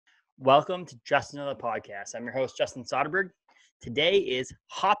Welcome to Just Another Podcast. I'm your host, Justin Soderberg. Today is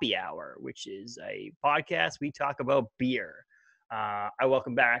Hoppy Hour, which is a podcast we talk about beer. I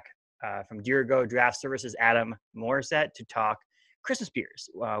welcome back from Deer Go Draft Services, Adam Morissette, to talk Christmas beers.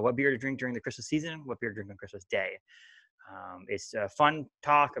 What beer to drink during the Christmas season, what beer to drink on Christmas Day. It's a fun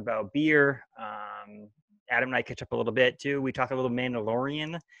talk about beer. Adam and I catch up a little bit, too. We talk a little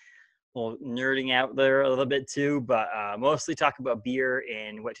Mandalorian. Well, nerding out there a little bit too, but mostly talk about beer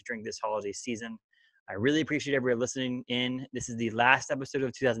and what to drink this holiday season. I really appreciate everybody listening in. This is the last episode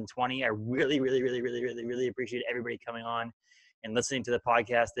of 2020. I really appreciate everybody coming on and listening to the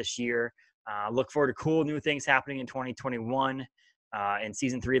podcast this year. Look forward to cool new things happening in 2021 and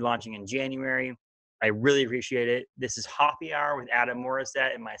season 3 launching in January. I really appreciate it. This is Hoppy Hour with Adam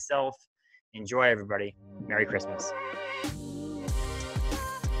Morissette and myself. Enjoy, everybody. Merry Christmas.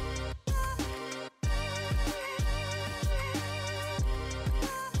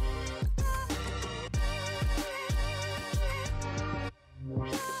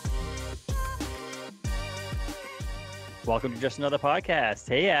 Welcome to Just Another Podcast.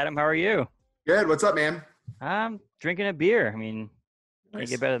 Hey, Adam, how are you? Good. What's up, man? I'm drinking a beer. I mean, can't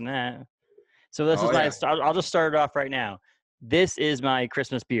get better than that. So this is my. I'll just start it off right now. This is my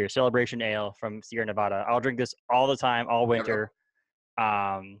Christmas beer, Celebration Ale from Sierra Nevada. I'll drink this all the time, all winter.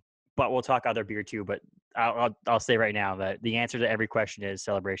 But we'll talk other beer too. But I'll say right now that the answer to every question is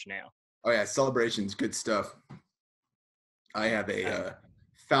Celebration Ale. Oh yeah, Celebration's good stuff. I have a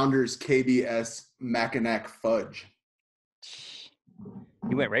Founders KBS Mackinac Fudge.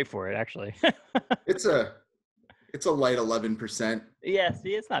 You went right for it, actually. It's a light 11%. Yeah,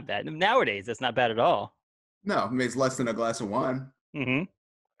 see, it's not bad. Nowadays, it's not bad at all. No, I mean, it's less than a glass of wine. Mm-hmm.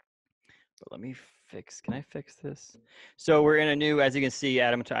 But can I fix this? So we're in a new, as you can see,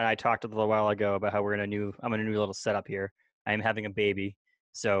 Adam and I talked a little while ago about how I'm in a new little setup here. I am having a baby.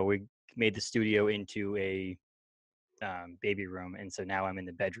 So we made the studio into a baby room. And so now I'm in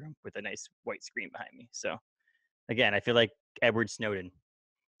the bedroom with a nice white screen behind me. So again, I feel like Edward Snowden.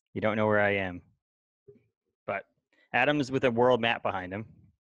 You don't know where I am. But Adam's with a world map behind him.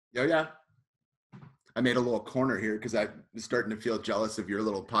 Oh, yeah. I made a little corner here because I was starting to feel jealous of your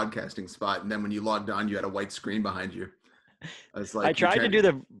little podcasting spot. And then when you logged on, you had a white screen behind you. I was like, I tried to do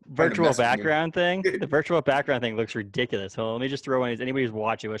the virtual background thing. The virtual background thing looks ridiculous. Well, let me just throw one of these. Anybody who's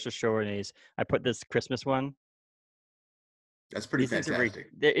watching, let's just show one of these. I put this Christmas one. That's pretty fantastic.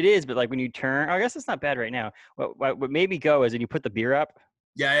 It is, but like when you turn, I guess it's not bad right now. What made me go is when you put the beer up.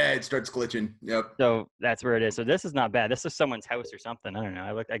 Yeah, it starts glitching. Yep. So that's where it is. So this is not bad. This is someone's house or something. I don't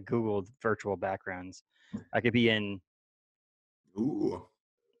know. I Googled virtual backgrounds. I could be in. Ooh.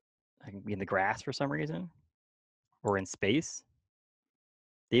 I can be in the grass for some reason, or in space.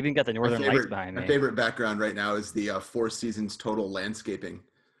 They even got the Northern Lights behind me. My favorite background right now is the Four Seasons Total Landscaping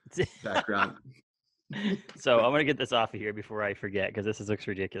background. So I'm gonna get this off of here before I forget because this looks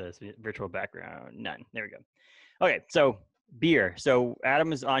ridiculous. Virtual background, none. There we go. Okay, so beer. So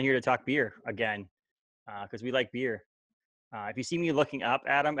Adam is on here to talk beer again because we like beer. If you see me looking up,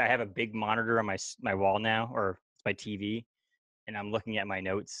 Adam, I have a big monitor on my wall now, or it's my TV, and I'm looking at my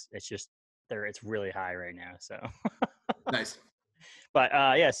notes. It's just there. It's really high right now. So Nice. But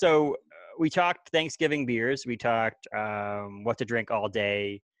yeah, so we talked Thanksgiving beers. We talked what to drink all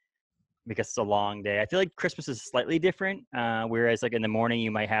day, because it's a long day. I feel like Christmas is slightly different. Whereas like in the morning,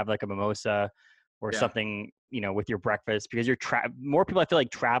 you might have like a mimosa or something, with your breakfast, because more people I feel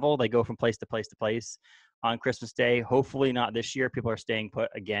like travel. They go from place to place to place on Christmas Day. Hopefully not this year. People are staying put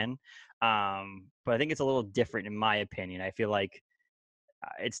again. But I think it's a little different in my opinion. I feel like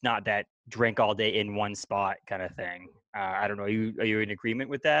it's not that drink all day in one spot kind of thing. I don't know. Are you in agreement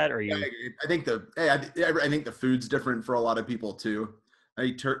with that? Or are you? I think the food's different for a lot of people too.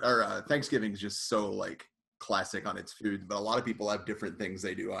 Thanksgiving is just so like classic on its food, but a lot of people have different things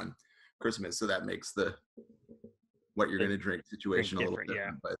they do on Christmas, so that makes the what you're going to drink situation a little different.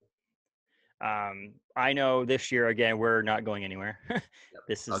 Yeah. But I know this year again we're not going anywhere. Yep,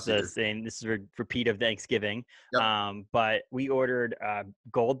 this is the same. This is a repeat of Thanksgiving. Yep. But we ordered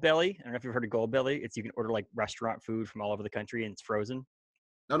Gold Belly. I don't know if you've heard of Gold Belly. You can order like restaurant food from all over the country, and it's frozen.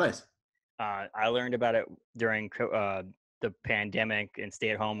 Oh, nice. I learned about it during the pandemic and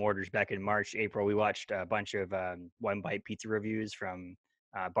stay-at-home orders back in March, April. We watched a bunch of One Bite pizza reviews from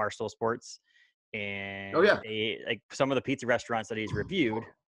Barstool Sports, and like some of the pizza restaurants that he's reviewed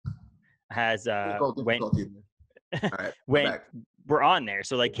has we're on there.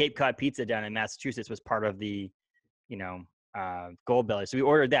 So like Cape Cod Pizza down in Massachusetts was part of the, Gold Belly. So we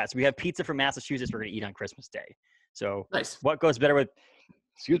ordered that. So we have pizza from Massachusetts we're going to eat on Christmas Day. So nice. What goes better with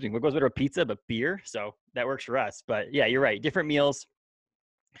pizza but beer? So that works for us. But yeah, you're right. Different meals,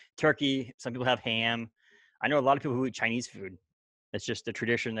 turkey. Some people have ham. I know a lot of people who eat Chinese food. It's just a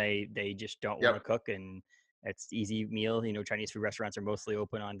tradition they just don't want to Yep. cook, and it's easy meal. You know, Chinese food restaurants are mostly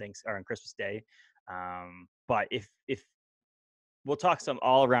open on on Christmas Day. But if we'll talk some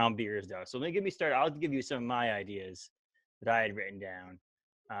all around beers though. So let me get me started. I'll give you some of my ideas that I had written down.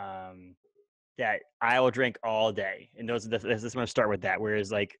 That I will drink all day, and those are I'm going to start with that.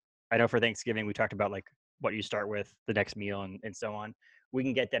 Whereas, like, I know for Thanksgiving we talked about like what you start with the next meal and so on. We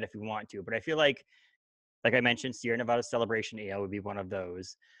can get that if we want to, but I feel like I mentioned, Sierra Nevada Celebration Ale would be one of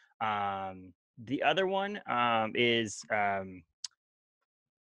those. The other one is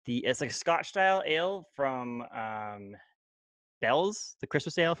it's like a Scotch style ale from Bell's, the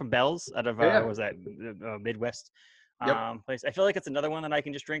Christmas ale from Bell's out of Yeah. what was that Midwest Yep. place. I feel like it's another one that I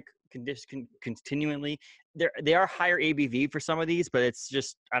can just drink continually. They are higher ABV for some of these, but it's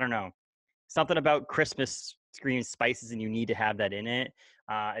just, I don't know, something about Christmas screams spices, and you need to have that in it.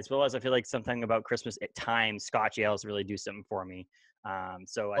 As well as I feel like something about Christmas at times, Scotch ales really do something for me.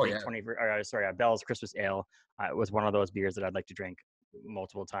 So I Oh think yeah. Bell's Christmas Ale was one of those beers that I'd like to drink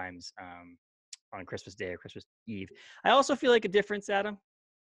multiple times on Christmas Day or Christmas Eve. I also feel like a difference, Adam.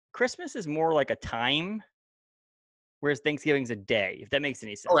 Christmas is more like a time, whereas Thanksgiving's a day, if that makes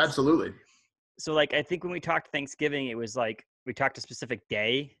any sense. Oh, absolutely. So like, I think when we talked Thanksgiving, it was like we talked a specific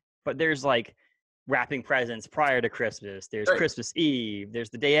day, but there's like wrapping presents prior to Christmas. There's Right. Christmas Eve. There's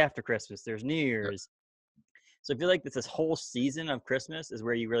the day after Christmas. There's New Yep. Year's. So I feel like this whole season of Christmas is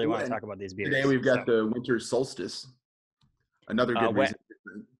where you really Ooh, want to and talk about these beers. today we've So, got the winter solstice. Another good reason.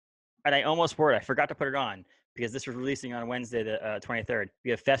 and I almost wore it. I forgot to put it on because this was releasing on Wednesday, the 23rd.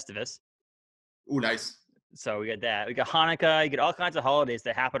 We have Festivus. Ooh, nice. So we got that. We got Hanukkah. You get all kinds of holidays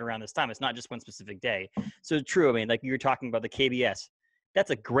that happen around this time. It's not just one specific day. So true. I mean, like you were talking about the KBS.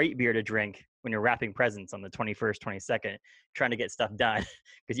 That's a great beer to drink when you're wrapping presents on the 21st, 22nd, trying to get stuff done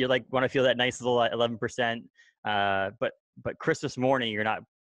because you like want to feel that nice little 11%. But Christmas morning, you're not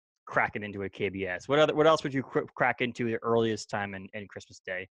cracking into a KBS. What else would you crack into the earliest time in Christmas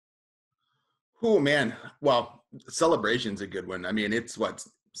Day? Oh man. Well, celebration's a good one. I mean, it's what,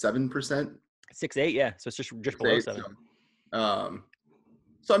 7%? 6, 8, yeah. So it's just below 8. 7.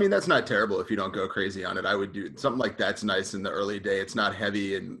 So I mean, that's not terrible if you don't go crazy on it. I would do something like that's nice in the early day. It's not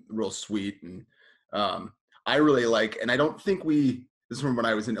heavy and real sweet. And I really like, and I don't think this is from when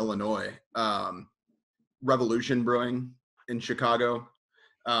I was in Illinois, Revolution Brewing in Chicago.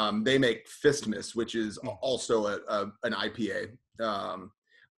 They make Fistmas, which is also an IPA.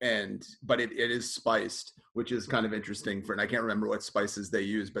 But it is spiced, which is kind of interesting and I can't remember what spices they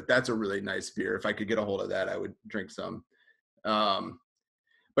use, but that's a really nice beer. If I could get a hold of that, I would drink some.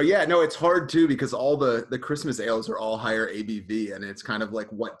 But yeah, no, it's hard too because all the Christmas ales are all higher ABV, and it's kind of like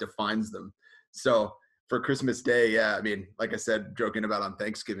what defines them. So for Christmas Day, yeah, I mean, like I said, joking about on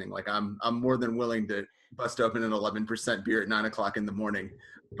Thanksgiving, like I'm more than willing to bust open an 11% beer at 9:00 in the morning,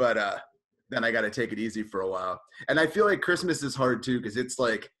 but then I got to take it easy for a while. And I feel like Christmas is hard too because it's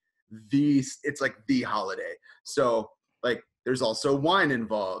like the holiday. So like there's also wine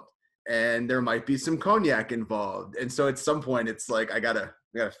involved, and there might be some cognac involved, and so at some point it's like I gotta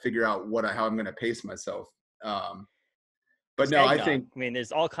figure out how I'm gonna pace myself. But Just no, I eggnog. think I mean,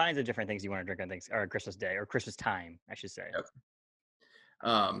 there's all kinds of different things you want to drink on or Christmas Day or Christmas time, I should say.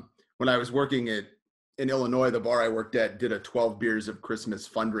 Yep. When I was working in Illinois, the bar I worked at did a 12 beers of Christmas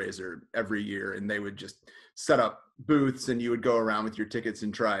fundraiser every year, and they would just set up booths, and you would go around with your tickets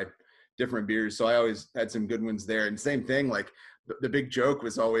and try different beers. So I always had some good ones there. And same thing, like the big joke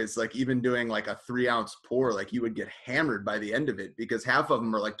was always like, even doing like a 3-ounce pour, like you would get hammered by the end of it because half of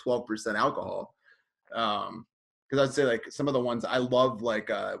them are like 12% alcohol. Because I'd say like some of the ones I love, like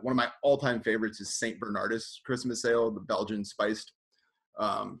one of my all-time favorites is St. Bernardus Christmas Ale, the Belgian spiced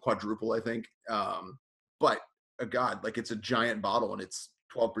quadruple, I think. But God, like it's a giant bottle and it's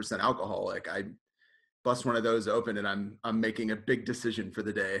 12% alcohol. Like I bust one of those open and I'm making a big decision for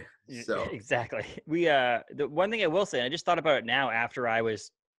the day. So exactly. We the one thing I will say, and I just thought about it now after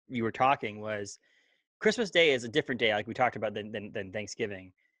you were talking, was Christmas Day is a different day, like we talked about, than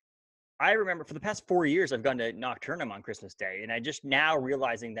Thanksgiving. I remember for the past 4 years I've gone to Nocturnum on Christmas Day, and I just now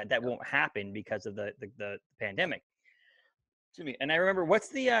realizing that won't happen because of the pandemic. To me, and I remember, what's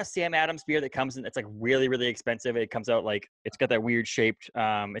the Sam Adams beer that comes in? It's like really, really expensive. It comes out like it's got that weird shaped.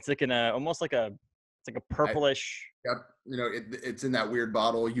 It's like almost like it's like a purplish. Yep. You know, it's in that weird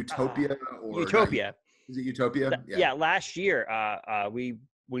bottle, Utopia or Utopia. Is it Utopia? Yeah. Last year,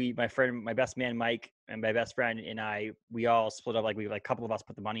 my friend, my best man Mike, and my best friend and I, we all split up. Like a couple of us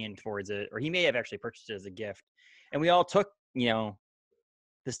put the money in towards it, or he may have actually purchased it as a gift, and we all took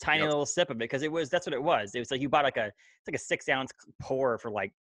this tiny little sip of it because that's what it was. It was like you bought it's like a 6-ounce pour for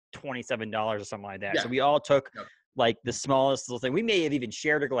like $27 or something like that. Yeah. So we all took Yep. like the smallest little thing. We may have even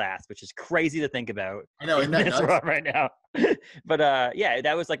shared a glass, which is crazy to think about I know, isn't in that this nuts? world right now. But yeah,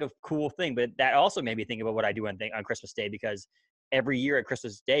 that was like a cool thing. But that also made me think about what I do on Christmas Day, because every year at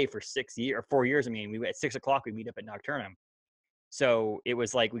Christmas Day for 4 years, I mean, we at 6 o'clock we meet up at Nocturnum. So it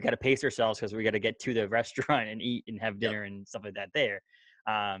was like we got to pace ourselves because we got to get to the restaurant and eat and have Yep. dinner and stuff like that there.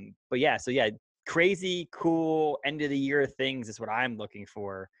 But yeah, so yeah, crazy cool end of the year things is what I'm looking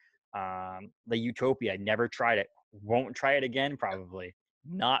for. The Utopia, I never tried it, won't try it again probably.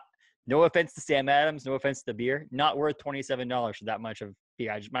 Not, no offense to Sam Adams, no offense to the beer, not worth $27 for that much of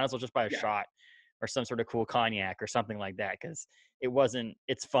beer. I just might as well just buy a Yeah. shot or some sort of cool cognac or something like that, because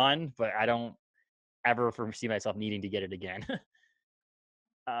it's fun, but I don't ever foresee myself needing to get it again.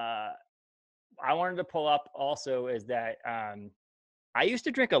 uh, I wanted to pull up also is that I used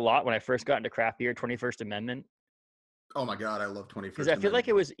to drink a lot when I first got into craft beer, 21st Amendment, Oh my God, I love because 21st I feel like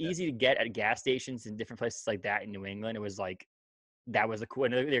it Amendment. was Yeah. easy to get at gas stations and different places like that in New England. It was like, that was a cool,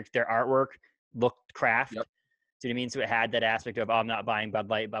 and their artwork looked craft. Yep. Do you know what I mean? So it had that aspect of, oh, I'm not buying Bud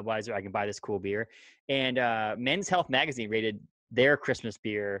Light, Budweiser, I can buy this cool beer. And Men's Health Magazine rated their Christmas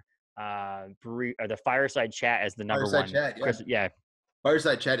beer, brewery, or the Fireside Chat, as the number Fireside one Chat. Yeah. Christmas. Yeah.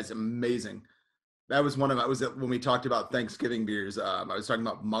 Fireside Chat is amazing. That was one of, I was at, when we talked about Thanksgiving beers, I was talking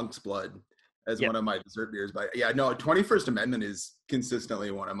about Monk's Blood as Yep. one of my dessert beers. But yeah, no, 21st Amendment is consistently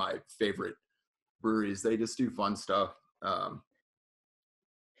one of my favorite breweries. They just do fun stuff.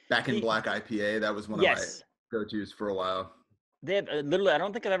 Back in Black IPA, that was one of my Yes. go-tos for a while. They have literally, I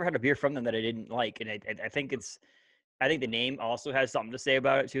don't think I've ever had a beer from them that I didn't like. And I think I think the name also has something to say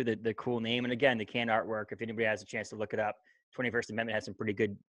about it too. The cool name. And again, the can artwork, if anybody has a chance to look it up, 21st Amendment has some pretty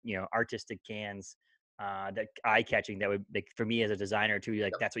good, artistic cans, that eye catching, that would, like, for me as a designer too,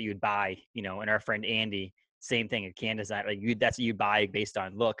 like Yep. that's what you'd buy, and our friend Andy, same thing, a can design, like that's what you buy based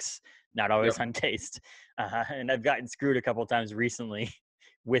on looks, not always Yep. on taste. And I've gotten screwed a couple of times recently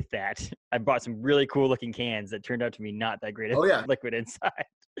with that. I bought some really cool looking cans that turned out to be not that great of Oh yeah. liquid inside.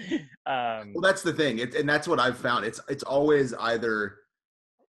 Well, that's the thing. And that's what I've found. It's always either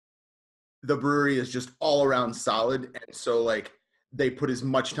the brewery is just all around solid, and so like they put as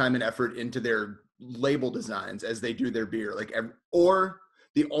much time and effort into their label designs as they do their beer, or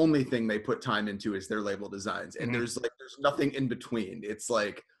the only thing they put time into is their label designs, and Mhm. there's nothing in between. It's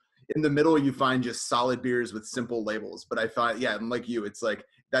like in the middle you find just solid beers with simple labels, but I find, yeah, I'm like you, it's like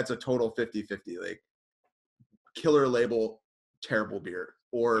that's a total 50-50, like killer label, terrible beer,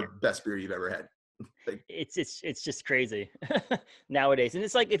 or best beer you've ever had. Like, It's just crazy nowadays. And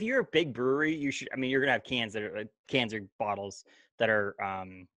it's like, if you're a big brewery, you should, I mean, you're gonna have cans that are cans or bottles that are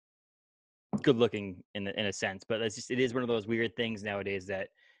good looking in a sense, but it is one of those weird things nowadays that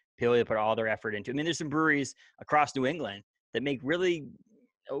people put all their effort into. I mean, there's some breweries across New England that make really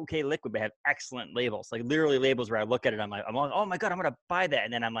okay liquid, but have excellent labels, like literally labels where I look at it, I'm like, oh my God, I'm gonna buy that.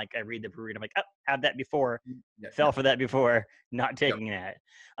 And then I'm like, I read the brewery and I'm like, oh, have that before, yeah, fell for that before, not yep. taking that.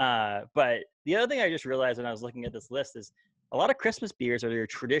 But the other thing I just realized when I was looking at this list is a lot of Christmas beers are your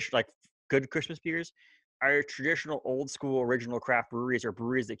traditional, like good Christmas beers, are traditional old school original craft breweries, or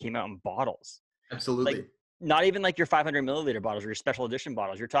breweries that came out in bottles. Like, Absolutely. not even like your 500 milliliter bottles or your special edition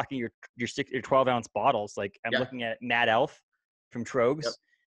bottles. You're talking your 12-ounce bottles. Like, I'm Yeah. looking at Mad Elf from Yep. Trogs.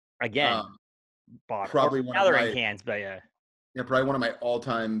 Again, Um, bottle. Or probably one now of they're in my cans, but yeah. Yeah, probably one of my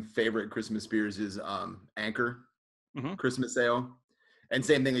all-time favorite Christmas beers is Anchor Hmm. Christmas Ale. And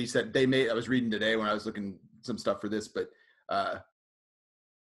same thing that you said, I was reading today when I was looking some stuff for this, but uh,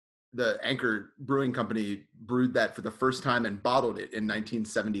 the Anchor Brewing Company brewed that for the first time and bottled it in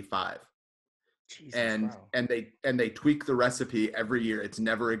 1975. Jesus, And wow. they tweak the recipe every year. It's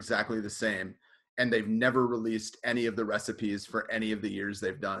never exactly the same. And they've never released any of the recipes for any of the years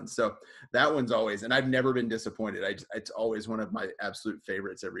they've done. So that one's always, and I've never been disappointed. It's always one of my absolute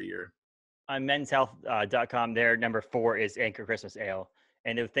favorites every year. On menshealth.com, their number 4 is Anchor Christmas Ale.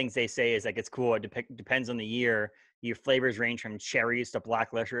 And the things they say is like, it's cool. It depends on the year. Your flavors range from cherries to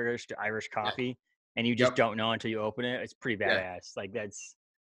black licorice to Irish Yeah. coffee. And you just Yep. don't know until you open it. It's pretty Yeah. badass. Like,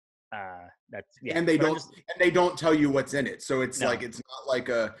 yeah. And they But don't tell you what's in it. So it's no. like, it's not like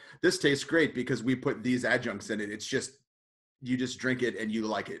this tastes great because we put these adjuncts in it. It's just, you just drink it and you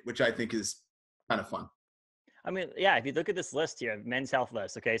like it, which I think is kind of fun. I mean, yeah, if you look at this list here, Men's Health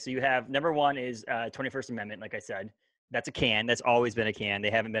list, okay, so you have number 1 is 21st Amendment, like I said. That's a can. That's always been a can. They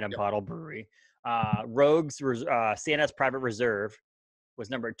haven't been a Yep. bottle brewery. Santa's Private Reserve was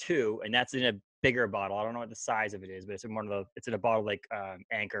number 2, and that's in a bigger bottle. I don't know what the size of it is, but it's in a bottle like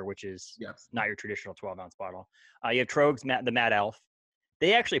Anchor, which is Yep. not your traditional 12-ounce bottle. You have Trogs, the Mad Elf.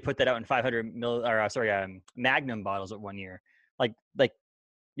 They actually put that out in 500 Magnum bottles at one year. Like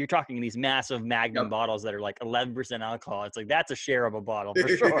you're talking these massive Magnum Yep. bottles that are like 11% alcohol. It's like, that's a shareable bottle for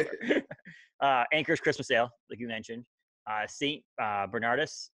sure. Anchor's Christmas Ale, like you mentioned. St.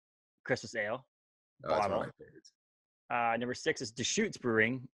 Bernardus Christmas Ale Oh, that's one of bottle. my favorites. Number 6 is Deschutes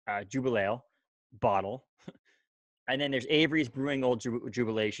Brewing Jubilale bottle. And then there's Avery's Brewing Old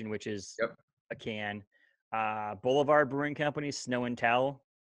Jubilation, which is Yep. a can. Boulevard Brewing Company Snow and Tell,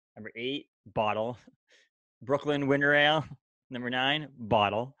 number 8, bottle. Brooklyn Winter Ale, number 9,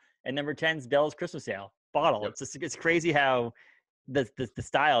 bottle. And number 10 is Bell's Christmas Ale, bottle. Yep. It's crazy how the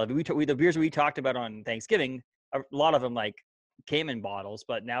style of it. The beers we talked about on Thanksgiving, a lot of them like came in bottles,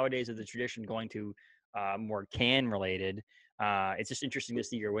 but nowadays with the tradition going to more can related, it's just interesting to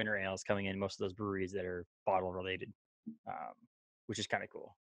see your winter ales coming in most of those breweries that are bottle related, which is kind of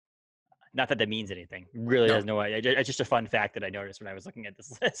cool. Not that means anything. It really No. has no idea. It's just a fun fact that I noticed when I was looking at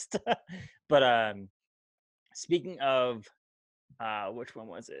this list. But speaking of, which one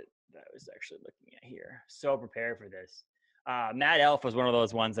was it that I was actually looking at here? So prepared for this. Mad Elf was one of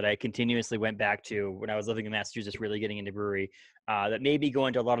those ones that I continuously went back to when I was living in Massachusetts, really getting into brewery. That made me go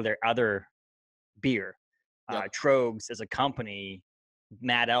into a lot of their other beer. Yep. Trogs as a company,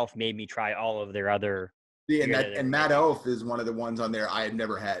 Mad Elf made me try all of their other. See, beer that they and were Mad making. Elf is one of the ones on there I had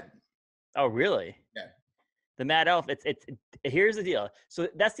never had. Oh, really? Yeah. The Mad Elf. Here's the deal. So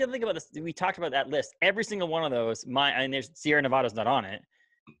that's the other thing about this. We talked about that list. Every single one of those. There's Sierra Nevada's not on it.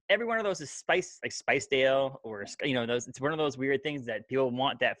 Every one of those is spiced ale or those. It's one of those weird things that people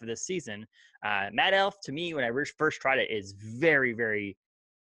want that for this season. Mad Elf to me, when I first tried it, is very, very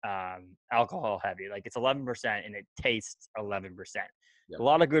alcohol heavy. Like it's 11% and it tastes 11%. Yep. A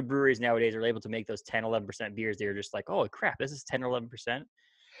lot of good breweries nowadays are able to make those 10, 11% beers. They're just like, oh crap, this is 10 or 11%.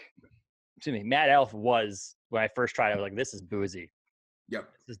 Excuse me. Mad Elf was, when I first tried it, I was like, this is boozy. Yep.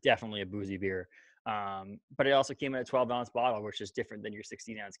 This is definitely a boozy beer. But it also came in a 12-ounce bottle, which is different than your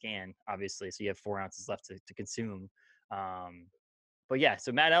 16-ounce can, obviously. So you have 4 ounces left to consume. But yeah,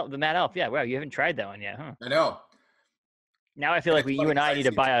 so the Mad Elf, yeah, wow, you haven't tried that one yet, huh? I know. Now I feel like It's you funny and I 'cause need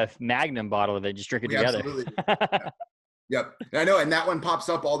to buy a Magnum bottle of it, just drink it we together. absolutely do. Yeah. Yep. And I know, and that one pops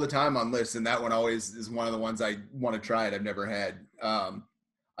up all the time on lists, and that one always is one of the ones I want to try it. I've never had.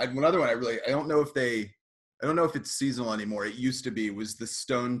 One other one I don't know if it's seasonal anymore. It used to be, was the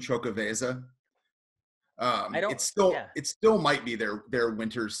Stone Chocoveza. It still might be their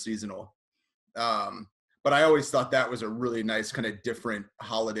winter seasonal. But I always thought that was a really nice kind of different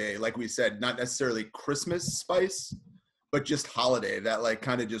holiday. Like we said, not necessarily Christmas spice, but just holiday, that like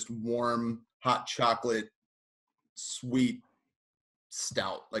kind of just warm, hot chocolate, sweet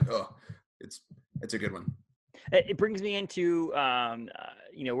stout. Like, it's a good one. It brings me into,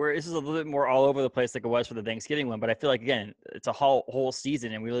 where this is a little bit more all over the place like it was for the Thanksgiving one, but I feel like, again, it's a whole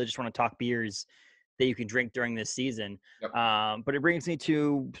season and we really just want to talk beers that you can drink during this season. Yep. But it brings me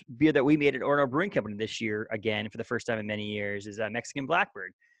to beer that we made at Orono Brewing Company this year, again, for the first time in many years, is Mexican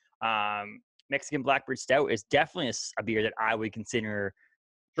Blackbird. Mexican Blackbird Stout is definitely a beer that I would consider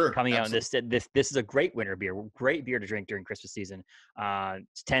coming out. This is a great winter beer, great beer to drink during Christmas season.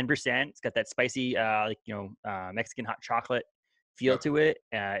 It's 10%. It's got that spicy, Mexican hot chocolate feel to it.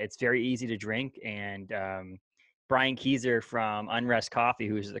 It's very easy to drink. And Brian Keyser from Unrest Coffee,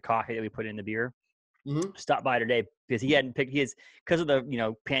 who's the coffee that we put in the beer, stopped by today because because of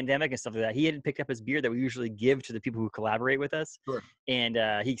the pandemic and stuff like that, he hadn't picked up his beer that we usually give to the people who collaborate with us. Sure.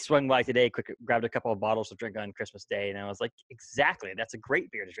 And he swung by today, grabbed a couple of bottles to drink on Christmas Day, and I was like, exactly, that's a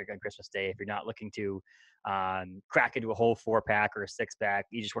great beer to drink on Christmas Day if you're not looking to crack into a whole 4-pack or a 6-pack.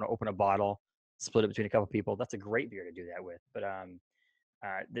 You just want to open a bottle, split it between a couple of people. That's a great beer to do that with. But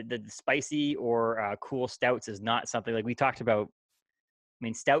the spicy or cool stouts is not something like we talked about. I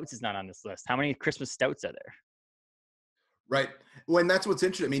mean, stouts is not on this list. How many Christmas stouts are there? Right. Well, and that's what's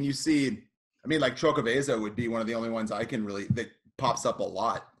interesting. I mean, you see, like Chocoveza would be one of the only ones I can really, that pops up a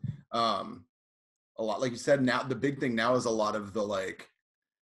lot. Like you said, now the big thing now is a lot of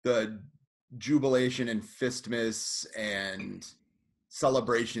the jubilation and Fistmas and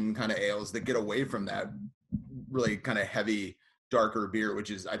celebration kind of ales that get away from that really kind of heavy, darker beer,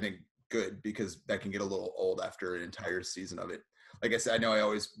 which is, I think, good because that can get a little old after an entire season of it. Like I said, I know I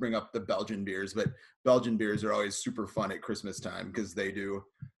always bring up the Belgian beers, but Belgian beers are always super fun at Christmas time because they do,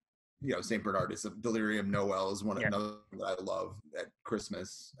 St. Bernardus, Delirium Noel is another that I love at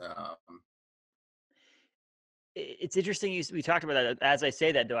Christmas. It's interesting we talked about that. As I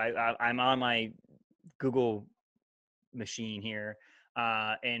say that, though, I'm on my Google machine here,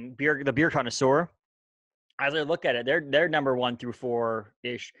 and the beer connoisseur. As I look at it, they're number 1 through 4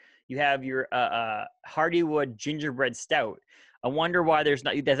 ish. You have your Hardywood Gingerbread Stout. I wonder why there's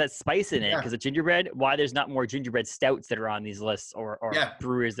that spice in it, Yeah. because the gingerbread, why there's not more gingerbread stouts that are on these lists, or Yeah.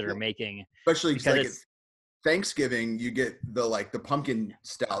 brewers that Yeah. are making, Especially because like at it's Thanksgiving, you get the pumpkin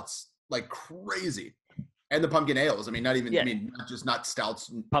stouts like crazy. And the pumpkin ales. I mean, yeah, not stouts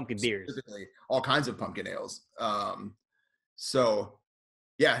pumpkin beers. specifically, all kinds of pumpkin ales. So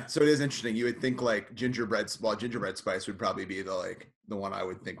yeah, so it is interesting. You would think like gingerbread spice would probably be the one I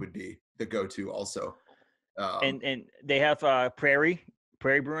would think would be the go-to also. And they have Prairie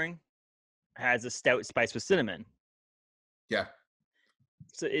Brewing has a stout spice with cinnamon. Yeah.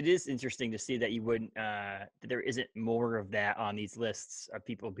 So it is interesting to see that you wouldn't that there isn't more of that on these lists of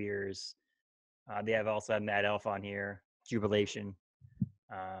people beers. They have also had Mad Elf on here, Jubilation.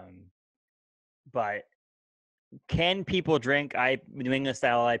 But can people drink New England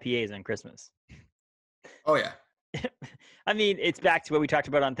style IPAs on Christmas? Oh yeah. I mean, it's back to what we talked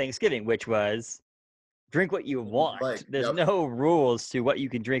about on Thanksgiving, which was drink what you want. Like, There's yep. no rules to what you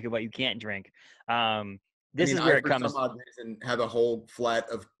can drink and what you can't drink. This is where it for comes. some odd reason, have a whole flat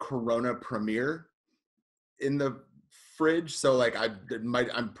of Corona Premier in the fridge, so like I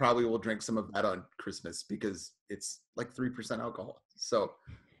probably will drink some of that on Christmas because it's like 3% alcohol. So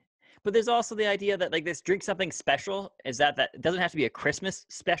But there's also the idea that like this drink something special is that it doesn't have to be a Christmas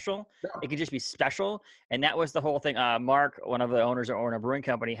special. no. It could just be special. And that was the whole thing. Mark, one of the owners of a brewing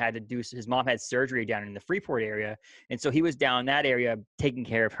company, had to do, his mom had surgery down in the Freeport area. And so he was down that area taking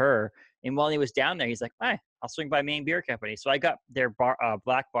care of her. And while he was down there, he's like, hey, I'll swing by Maine Beer Company. So I got their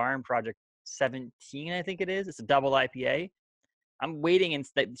Black Barn Project 17, I think it is. It's a double IPA. I'm waiting, and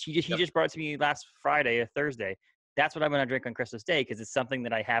he just brought it to me last Friday or Thursday. That's what I'm going to drink on Christmas Day because it's something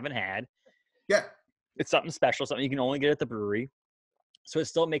that I haven't had. Yeah. It's something special, something you can only get at the brewery. So it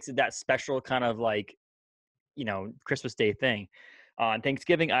still makes it that special kind of like, Christmas Day thing. On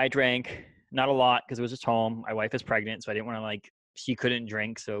Thanksgiving, I drank not a lot because it was just home. My wife is pregnant, so I didn't want to she couldn't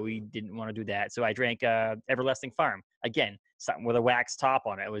drink, so we didn't want to do that. So I drank Everlasting Farm. Again, something with a wax top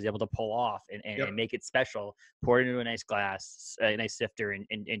on it. I was able to pull off and make it special, pour it into a nice glass, a nice sifter,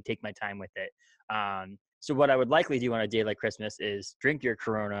 and take my time with it. So what I would likely do on a day like Christmas is drink your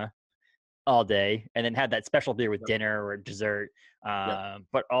Corona all day and then have that special beer with dinner or dessert.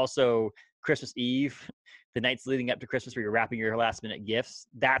 But also Christmas Eve, the nights leading up to Christmas where you're wrapping your last minute gifts.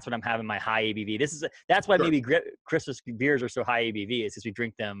 That's when I'm having my high ABV. That's why maybe Christmas beers are so high ABV, is because we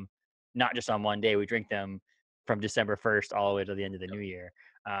drink them not just on one day. We drink them from December 1st all the way to the end of the new year.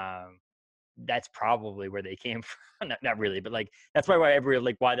 That's probably where they came from. Not really, but that's why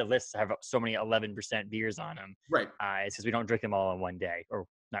why the lists have so many 11% beers on them. Right. It's because we don't drink them all in one day, or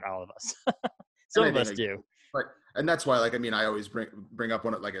not all of us. Some of us do. Right. And that's why, I always bring up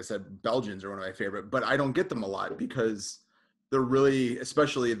like I said, Belgians are one of my favorite, but I don't get them a lot because they're really,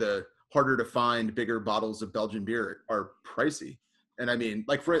 especially the harder to find bigger bottles of Belgian beer, are pricey. And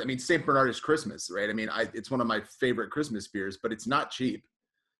St. Bernard is Christmas, right? It's one of my favorite Christmas beers, but it's not cheap.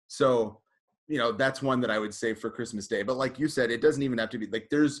 So, that's one that I would say for Christmas Day. But like you said, it doesn't even have to be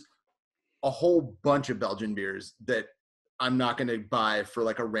there's a whole bunch of Belgian beers that I'm not going to buy for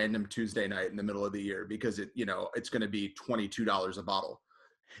a random Tuesday night in the middle of the year because it's going to be $22 a bottle.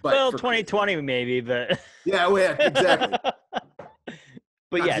 But well, 2020 maybe, but yeah, exactly.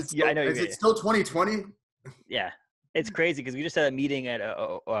 But yes, I know. Is it still 2020? Yeah, it's crazy because we just had a meeting at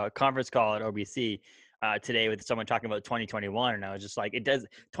a conference call at OBC today with someone talking about 2021, and I was just like,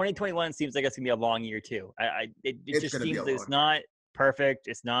 2021 seems like it's gonna be a long year too. It just seems that it's not perfect.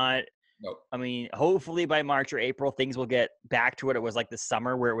 It's not. Nope. Hopefully by March or April, things will get back to what it was like this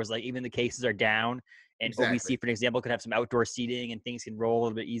summer, where it was even the cases are down, and OBC, for an example, could have some outdoor seating and things can roll a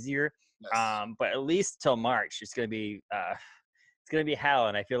little bit easier. Yes. But at least till March, it's gonna be hell,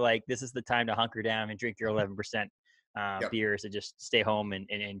 and I feel like this is the time to hunker down and drink your 11% beers and just stay home and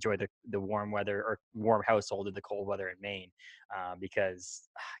enjoy the warm weather or warm household in the cold weather in Maine, because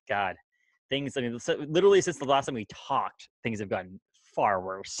God, things. Literally since the last time we talked, things have gotten far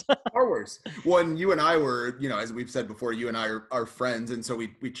worse. Far worse. When you and I were, as we've said before, you and I are friends, and so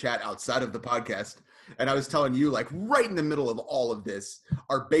we chat outside of the podcast. And I was telling you, right in the middle of all of this,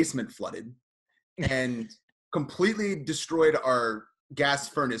 our basement flooded and completely destroyed our gas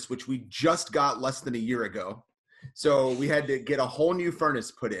furnace, which we just got less than a year ago. So we had to get a whole new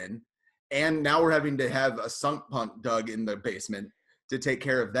furnace put in, and now we're having to have a sump pump dug in the basement to take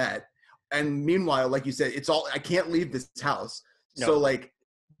care of that. And meanwhile, like you said, I can't leave this house. No. So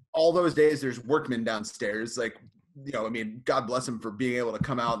all those days there's workmen downstairs, God bless them for being able to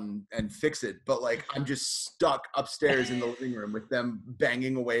come out and fix it. But I'm just stuck upstairs in the living room with them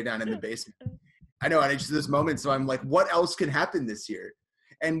banging away down in the basement. I know. And it's just this moment. So I'm like, what else can happen this year?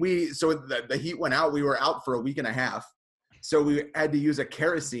 And so the heat went out. We were out for a week and a half. So we had to use a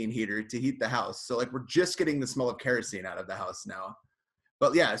kerosene heater to heat the house. So like we're just getting the smell of kerosene out of the house now.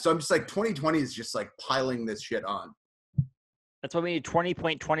 But yeah, so I'm just like 2020 is just like piling this shit on. That's why we need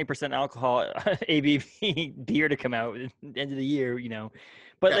 20.20% alcohol ABV beer to come out at the end of the year, you know.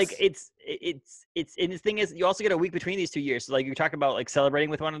 But like Yes. and the thing is, you also get a week between these 2 years. So like you're talking about like celebrating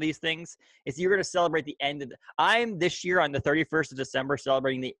with one of these things. It's you're gonna celebrate the end of I'm this year on the 31st of December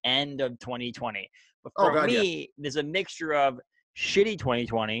celebrating the end of 2020. But Oh for God, yeah. me, there's a mixture of shitty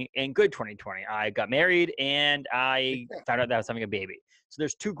 2020 and good 2020. I got married and I found out that I was having a baby. So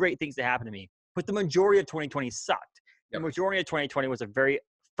there's two great things that happened to me. But the majority of 2020 sucked. The Yep. majority of 2020 was a very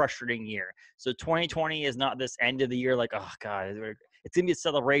frustrating year. So 2020 is not this end of the year like, oh God, it's gonna be a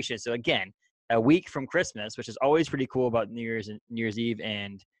celebration. So again, a week from Christmas, which is always pretty cool about New Year's Eve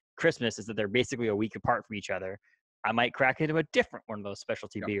and Christmas, is that they're basically a week apart from each other. I might crack into a different one of those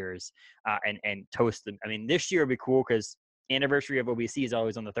specialty Yep. beers and toast them. I mean, this year would be cool because anniversary of OBC is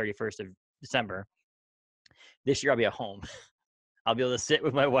always on the 31st of December. This year I'll be at home. I'll be able to sit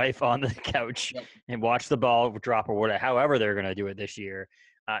with my wife on the couch Yep. and watch the ball drop or whatever, however they're going to do it this year.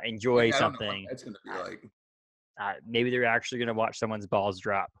 Enjoy I don't know what something. that's gonna be like. Maybe they're actually going to watch someone's balls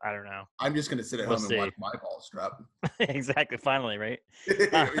drop. I don't know. I'm just gonna sit at We'll home and watch see. my balls drop. Exactly. Finally, right?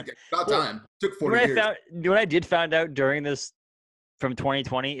 Uh, About well, time. Took what 40 years. what I did find out during this from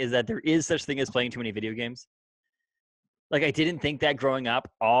 2020 is that there is such thing as playing too many video games. Like I didn't think that growing up,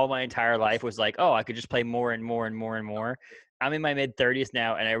 all my entire life was like, oh, I could just play more and more and more and more. I'm in my mid 30s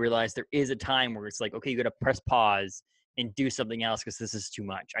now, and I realized there is a time where it's like, okay, you got to press pause and do something else because this is too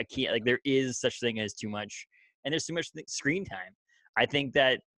much. I can't like there is such thing as too much, and there's too much screen time. I think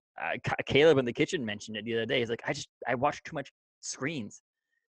that Caleb in the kitchen mentioned it the other day. He's like, I watch too much screens,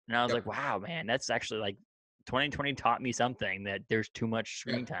 and I was Yep. like, wow, man, that's actually like 2020 taught me something that there's too much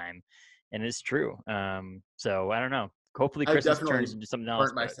Yeah. screen time, and it's true. So I don't know. Hopefully I've Christmas turns definitely into something else,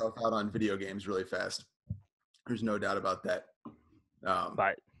 burnt but myself out on video games really fast. There's no doubt about that. Um,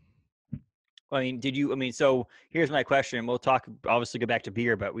 but I mean, did you? I mean, so here's my question. We'll talk. Obviously, go back to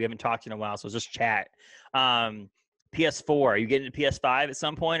beer, but we haven't talked in a while, so let's just chat. PS4. Are you getting a PS5 at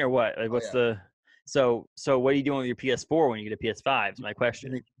some point, or what? Like, oh what's yeah. the? So what are you doing with your PS4 when you get a PS5? Is my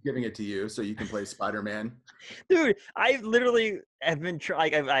question. Giving it to you so you can play Spider-Man. Dude, I literally have been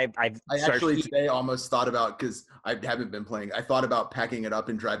like I've I started. actually today almost thought about, because I haven't been playing, I thought about packing it up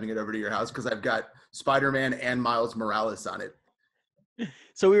and driving it over to your house because I've got Spider-Man and Miles Morales on it.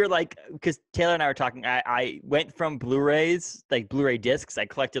 So we were like, because Taylor and I were talking. I went from Blu-rays, like Blu-ray discs. I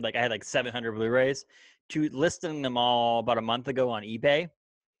collected like I had like 700 Blu-rays, to listing them all about a month ago on eBay,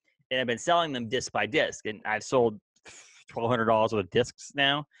 and I've been selling them disc by disc, and I've sold $1,200 worth of discs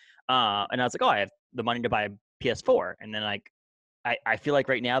now. And I was like, oh, I have the money to buy a PS4, and then like I feel like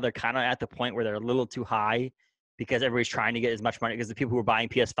right now they're kind of at the point where they're a little too high because everybody's trying to get as much money because the people who are buying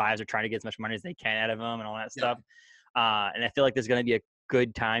PS5s are trying to get as much money as they can out of them and all that Yeah. stuff. And I feel like there's going to be a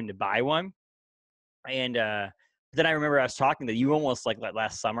good time to buy one. And then I remember I was talking that you almost like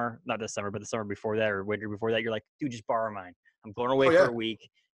last summer, not this summer, but the summer before that or winter before that, you're like, dude, just borrow mine. I'm going away Oh for yeah. a week.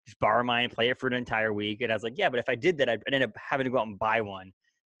 Just borrow mine, play it for an entire week. And I was like, yeah, but if I did that, I'd end up having to go out and buy one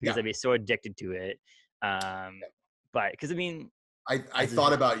because Yeah. I'd be so addicted to it. But because I mean, I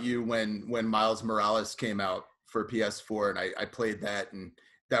thought about you when Miles Morales came out for PS4, and I played that, and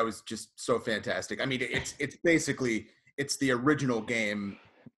that was just so fantastic. I mean, it's basically it's the original game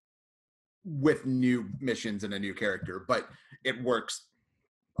with new missions and a new character, but it works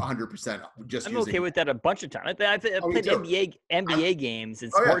 100% just I'm using. okay with that a bunch of times. I've Oh, me played too. NBA games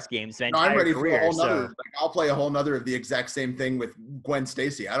and Oh yeah. sports games my No, I'm entire ready for a career. whole nother. So Like, I'll play a whole nother of the exact same thing with Gwen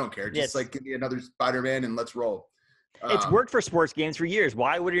Stacy. I don't care. Just yes, like give me another Spider-Man and let's roll. it's worked for sports games for years.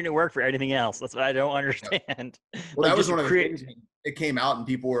 Why wouldn't it work for anything else? That's what I don't understand. Well, Like that was just one of the create. things when it came out and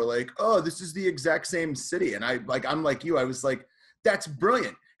people were like, "Oh, this is the exact same city." And I'm like you. I was like, "That's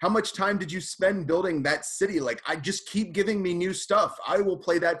brilliant. How much time did you spend building that city? Like, I just keep giving me new stuff. I will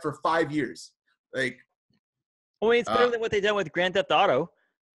play that for 5 years." Like, Well, it's uh, better than what they've done with Grand Theft Auto.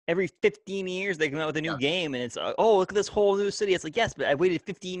 Every 15 years they come out with a new yeah, game, and it's oh, look at this whole new city. It's like, yes, but I waited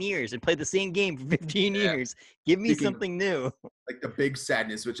 15 years and played the same game for 15 yeah. years. Give me Speaking of something new. like the big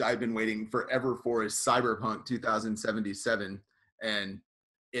sadness, which I've been waiting forever for, is Cyberpunk 2077, and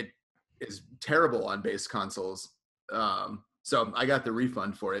it is terrible on base consoles. So I got the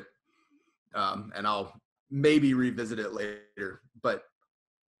refund for it, and I'll maybe revisit it later. But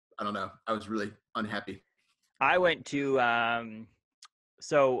I don't know. I was really unhappy. I went to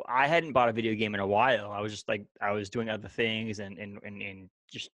so I hadn't bought a video game in a while. I was just like I was doing other things and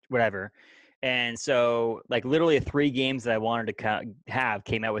just whatever. And so, like, literally 3 games that I wanted to have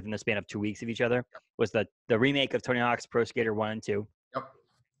came out within the span of 2 weeks of each other. Was the remake of Tony Hawk's Pro Skater 1 and 2, Yep.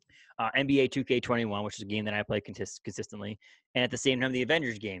 NBA 2K21, which is a game that I play consistently, and at the same time, the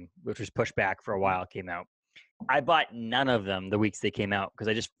Avengers game, which was pushed back for a while, came out. I bought none of them the weeks they came out because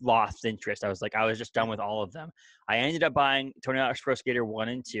I just lost interest. I was just done with all of them. I ended up buying Tony Hawk's Pro Skater 1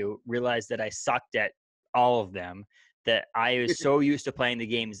 and 2, realized that I sucked at all of them, that I was so used to playing the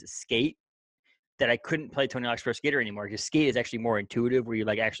games Skate that I couldn't play Tony Hawk's Pro Skater anymore, because Skate is actually more intuitive, where you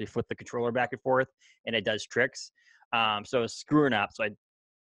like actually flip the controller back and forth and it does tricks. So I was screwing up. So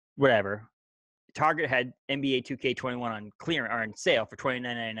whatever. Target had NBA 2K21 on clearance or on sale for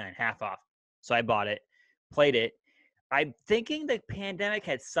 $29.99, half off. So I bought it, played it. I'm thinking the pandemic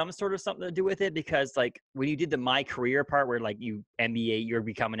had some sort of something to do with it, because like when you did the My Career part where like you're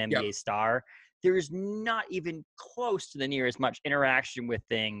becoming an NBA star, there's not even close to the near as much interaction with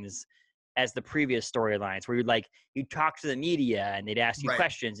things as the previous storylines, where you'd talk to the media and they'd ask you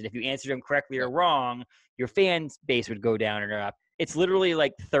questions, and if you answered them correctly or wrong, your fan base would go down or up. It's literally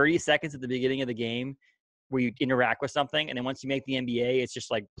like 30 seconds at the beginning of the game where you interact with something, and then once you make the NBA, it's just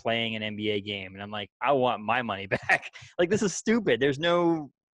like playing an NBA game. And I'm like, I want my money back. Like, this is stupid. There's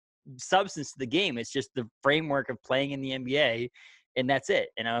no substance to the game. It's just the framework of playing in the NBA, and that's it.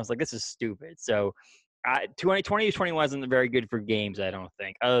 And I was like, this is stupid. So 2020 wasn't very good for games, I don't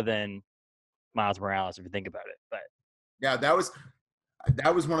think, other than Miles Morales, if you think about it. But yeah, that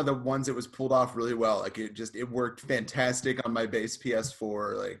was one of the ones that was pulled off really well. Like it worked fantastic on my base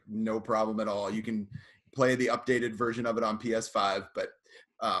PS4, like no problem at all. You can play the updated version of it on PS5, but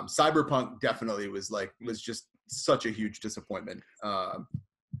Cyberpunk definitely was just such a huge disappointment.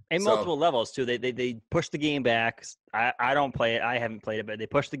 And multiple levels too. They pushed the game back. I don't play it. I haven't played it, but they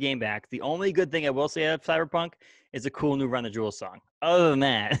pushed the game back. The only good thing I will say of Cyberpunk is a cool new Run the Jewels song. Other than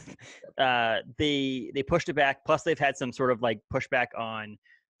that, they pushed it back. Plus, they've had some sort of like pushback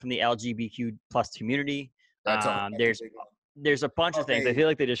from the LGBTQ plus community. There's a bunch of things. I feel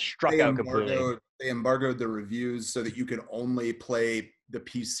like they just struck out completely. They embargoed the reviews so that you could only play the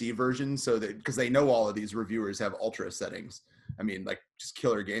PC version, so that because they know all of these reviewers have ultra settings. I mean, like just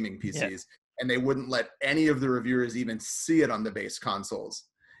killer gaming PCs, and they wouldn't let any of the reviewers even see it on the base consoles.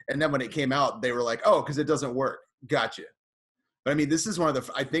 And then when it came out, they were like, "Oh, because it doesn't work." Gotcha. But I mean, this is one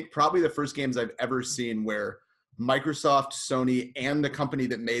of I think probably the first games I've ever seen where Microsoft, Sony, and the company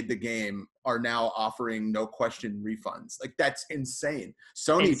that made the game are now offering no question refunds. Like, that's insane.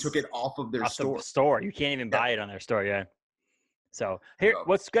 Sony took it off of their store. You can't even buy it on their store. Yeah. So here,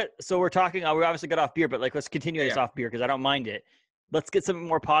 what's good? So we're talking. We obviously got off beer, but like, let's continue this off beer because I don't mind it. Let's get something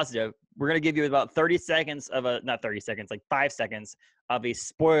more positive. We're gonna give you about 30 seconds of not 30 seconds, like 5 seconds of a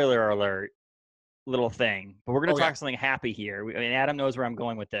spoiler alert little thing. But we're gonna talk something happy here. I mean, Adam knows where I'm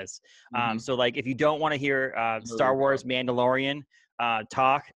going with this. So like, if you don't want to hear Star Wars Mandalorian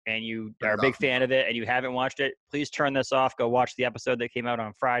talk, and you are a big fan of it and you haven't watched it, please turn this off. Go watch the episode that came out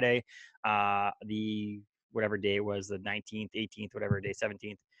on Friday. Whatever day it was, the 19th, 18th, whatever day,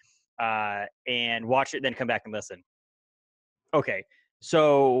 17th, and watch it, then come back and listen. Okay.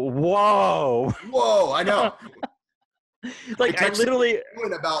 So, whoa, I know. Like, I literally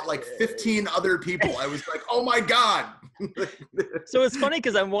about like 15 other people. I was like, oh my God. So it's funny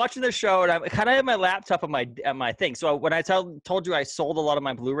because I'm watching the show and I'm kind of have my laptop on my thing. So when I told you I sold a lot of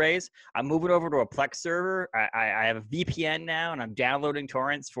my Blu-rays, I'm moving over to a Plex server. I have a VPN now, and I'm downloading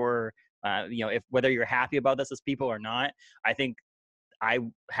torrents for, if whether you're happy about this as people or not. I think I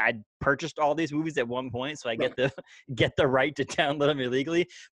had purchased all these movies at one point, so I get the right to download them illegally.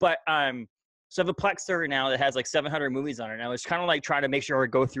 But so I have a Plex server now that has like 700 movies on it. And I was kind of like trying to make sure I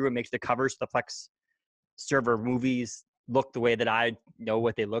go through and make the covers of the Plex server movies look the way that I know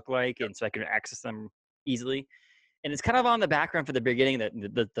what they look like, and so I can access them easily. And it's kind of on the background for the beginning that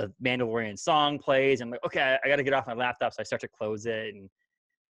the Mandalorian song plays. I'm like, okay, I got to get off my laptop, so I start to close it, and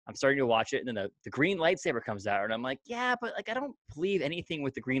I'm starting to watch it. And then the green lightsaber comes out, and I'm like, yeah, but like I don't believe anything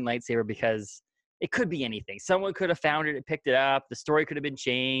with the green lightsaber because it could be anything. Someone could have found it and picked it up. The story could have been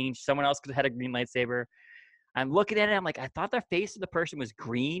changed. Someone else could have had a green lightsaber. I'm looking at it. I'm like, I thought the face of the person was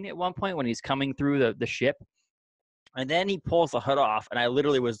green at one point when he's coming through the ship. And then he pulls the hood off. And I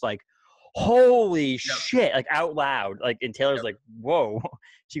literally was like, holy shit, like out loud. Like, and Taylor's like, whoa.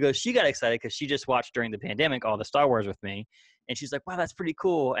 She goes, she got excited because she just watched during the pandemic all the Star Wars with me. And she's like, wow, that's pretty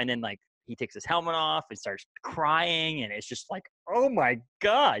cool. And then like, he takes his helmet off and starts crying, and it's just like, oh my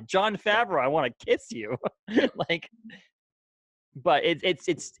God, Jon Favreau, I want to kiss you. Like, but it's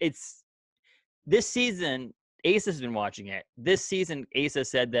this season, Asa has been watching it. This season, Asa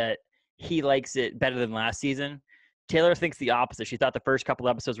said that he likes it better than last season. Taylor thinks the opposite. She thought the first couple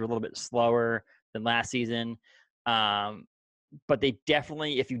episodes were a little bit slower than last season. But they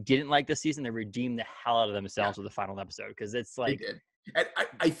definitely, if you didn't like the season, they redeemed the hell out of themselves with the final episode, because it's They like, did. And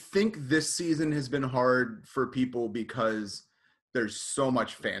I think this season has been hard for people because there's so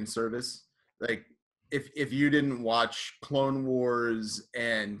much fan service. Like if you didn't watch Clone Wars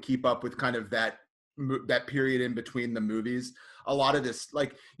and keep up with kind of that period in between the movies, a lot of this,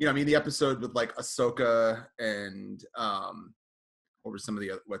 like, you know, I mean, the episode with like Ahsoka and what were some of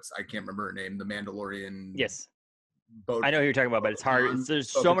the I can't remember her name, the Mandalorian. yes, Bo- I know who you're talking about, but it's hard. There's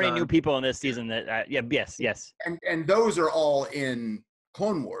so many new Bo-Katan. people in this season that, yes. And those are all in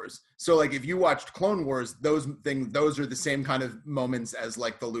Clone Wars. So like if you watched Clone Wars, those are the same kind of moments as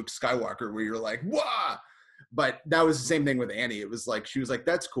like the Luke Skywalker where you're like, "Wah!" But that was the same thing with Annie. It was like she was like,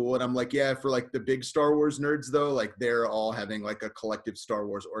 "That's cool," and I'm like, "Yeah." For like the big Star Wars nerds though, like they're all having like a collective Star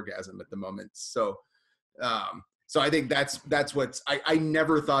Wars orgasm at the moment. So, so I think that's what's. I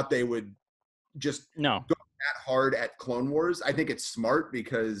never thought they would just No, go that hard at Clone Wars. I think it's smart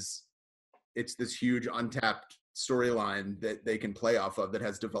because it's this huge untapped storyline that they can play off of that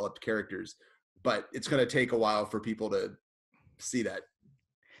has developed characters, but it's going to take a while for people to see that.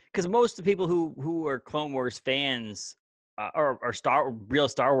 because most of the people who are Clone Wars fans, or real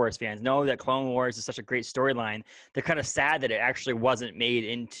Star Wars fans, know that Clone Wars is such a great storyline. They're kind of sad that it actually wasn't made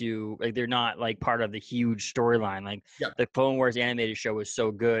into, like, they're not like part of the huge storyline. Like, Yep. the Clone Wars animated show was so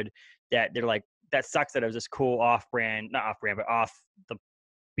good that they're like, that sucks that it was this cool not off-brand, but off the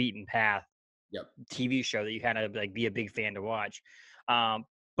beaten path Yep. TV show that you had to like be a big fan to watch.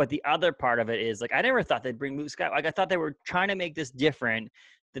 But the other part of it is, like, I never thought they'd bring Luke Skywalker. Like, I thought they were trying to make this different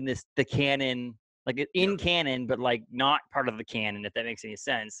than the canon, like in canon, but like not part of the canon, if that makes any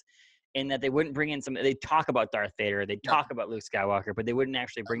sense. And that they wouldn't bring in they talk about Darth Vader, they talk about Luke Skywalker, but they wouldn't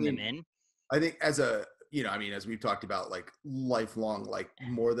actually bring them in. I think as a, you know, I mean, as we've talked about, like lifelong, like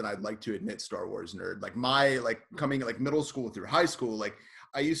more than I'd like to admit, Star Wars nerd, like my, like coming like middle school through high school, like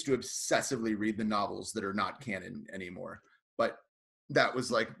I used to obsessively read the novels that are not canon anymore, but that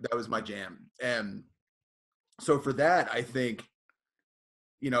was my jam. And so for that, I think,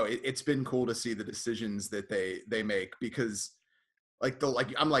 you know, it's been cool to see the decisions that they make, because like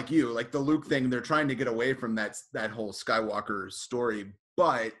I'm like you, like the Luke thing, they're trying to get away from that whole Skywalker story.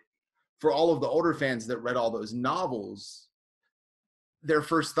 But for all of the older fans that read all those novels, their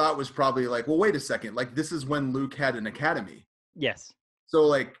first thought was probably like, well, wait a second, like this is when Luke had an academy. Yes. So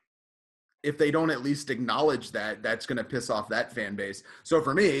like, if they don't at least acknowledge that, that's going to piss off that fan base. So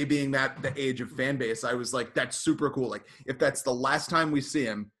for me, being that the age of fan base, I was like, that's super cool. Like if that's the last time we see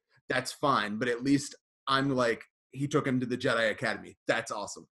him, that's fine. But at least I'm like, he took him to the Jedi Academy. That's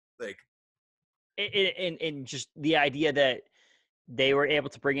awesome. Like, And just the idea that they were able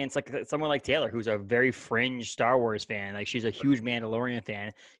to bring in someone like Taylor, who's a very fringe Star Wars fan. Like, she's a huge Mandalorian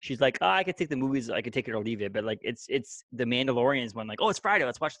fan. She's like, oh, I could take the movies, I could take it or leave it. But like, it's the Mandalorian's one. Like, oh, it's Friday,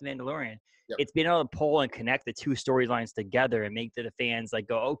 let's watch the Mandalorian. Yep. It's being able to pull and connect the two storylines together and make the fans like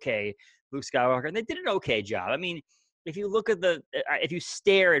go, okay, Luke Skywalker. And they did an okay job. I mean, if you look at if you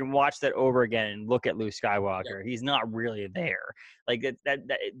stare and watch that over again and look at Luke Skywalker, Yep. he's not really there. Like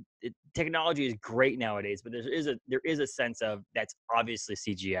technology is great nowadays, but there is a sense of that's obviously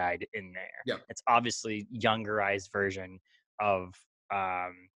CGI'd in there. Yep. It's obviously younger-ized version of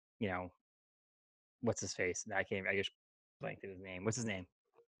you know, what's his face? I just blanked his name. What's his name?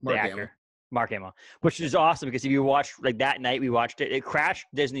 Mark The actor. Mark Hamill, which is awesome because if you watch, like, that night we watched it, it crashed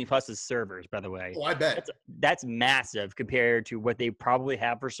Disney Plus's servers, by the way. Oh, I bet. That's massive compared to what they probably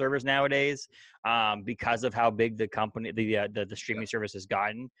have for servers nowadays, because of how big the company, the streaming service has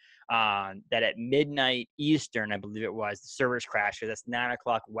gotten. That at midnight Eastern, I believe it was, the servers crashed because that's 9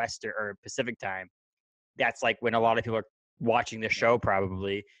 o'clock Western or Pacific time. That's like when a lot of people are watching the show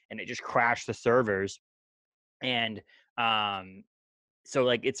probably, and it just crashed the servers. And so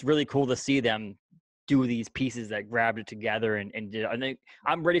like it's really cool to see them do these pieces that grabbed it together and did. I think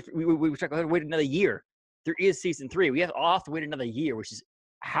I'm ready for. We were talking about wait another year. There is season 3. I'll have to wait another year, which is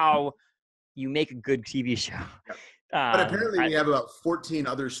how you make a good TV show. Yep. But apparently we have about 14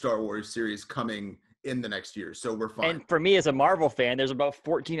 other Star Wars series coming in the next year, so we're fine. And for me as a Marvel fan, there's about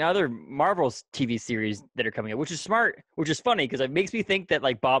 14 other Marvel's TV series that are coming out, which is smart, which is funny because it makes me think that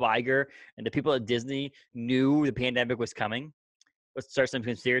like Bob Iger and the people at Disney knew the pandemic was coming. Let's start some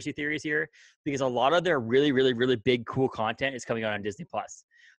conspiracy theories here, because a lot of their really, really, really big, cool content is coming out on Disney Plus.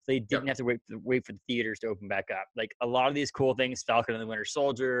 So they didn't have to wait for the theaters to open back up. Like a lot of these cool things, Falcon and the Winter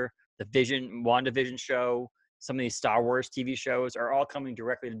Soldier, the WandaVision show, some of these Star Wars TV shows are all coming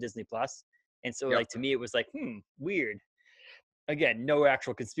directly to Disney Plus. And so like to me, it was like, weird. again, no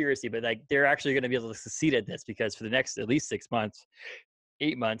actual conspiracy, but like they're actually going to be able to succeed at this because for the next at least 6 months,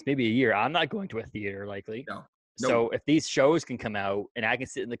 8 months, maybe a year, I'm not going to a theater likely. No. So if these shows can come out and I can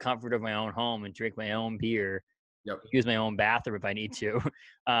sit in the comfort of my own home and drink my own beer, use my own bathroom if I need to,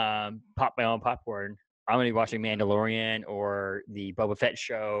 pop my own popcorn, I'm going to be watching Mandalorian or the Boba Fett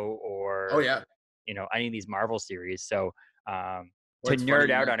show or, any of these Marvel series. So to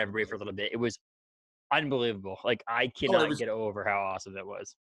nerd out on everybody for a little bit, it was unbelievable. Like I cannot get over how awesome that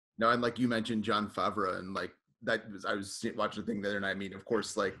was. No, and like you mentioned Jon Favreau, and like I was watching a thing the other night. I mean, of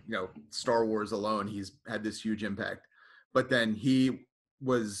course, like, Star Wars alone, he's had this huge impact. But then he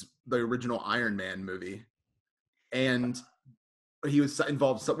was the original Iron Man movie, and he was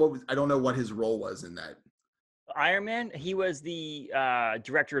involved. So I don't know what his role was in that. Iron Man, he was the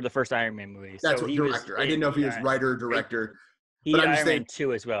director of the first Iron Man movie. That's what director. I didn't know if he was writer or director. He did Iron Man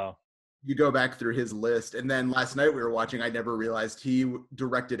 2 as well. You go back through his list, and then last night we were watching. I never realized he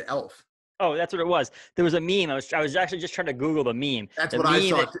directed Elf. Oh, that's what it was. There was a meme. I was actually just trying to Google the meme. That's what I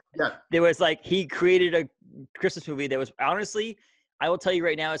saw. There was like he created a Christmas movie that was honestly, I will tell you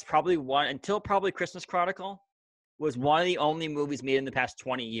right now, it's probably until Christmas Chronicle was one of the only movies made in the past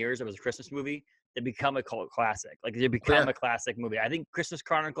 20 years that was a Christmas movie that become a cult classic. Like they become a classic movie. I think Christmas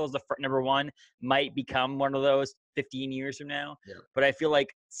Chronicles, the number one, might become one of those 15 years from now. Yeah. But I feel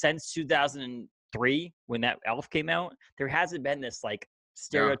like since 2003, when that Elf came out, there hasn't been this like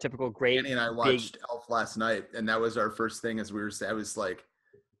stereotypical great. Annie and I watched Elf last night, and that was our first thing. As we were saying, I was like,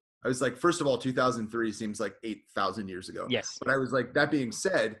 first of all, 2003 seems like 8,000 years ago. Yes. But I was like, that being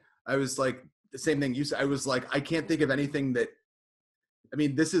said, I was like the same thing you said. I was like, I can't think of anything that. I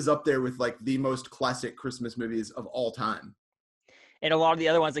mean, this is up there with like the most classic Christmas movies of all time. And a lot of the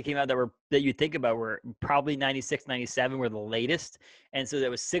other ones that came out that you think about were probably 96, 97 were the latest. And so that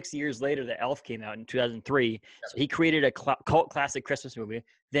was 6 years later that Elf came out in 2003. Yep. So he created a cult classic Christmas movie.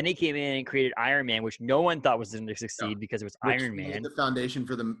 Then he came in and created Iron Man, which no one thought was going to succeed because it was Iron Man. The foundation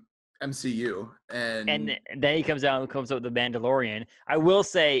for the MCU. And then he comes out with The Mandalorian. I will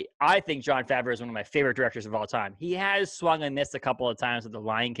say, I think Jon Favreau is one of my favorite directors of all time. He has swung and missed a couple of times with the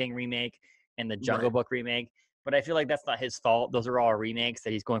Lion King remake and the Jungle Book remake. But I feel like that's not his fault. Those are all remakes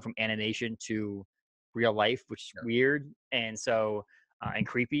that he's going from animation to real life, which is weird and so and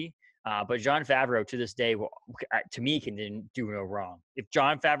creepy. But Jon Favreau to this day, to me, can do no wrong. If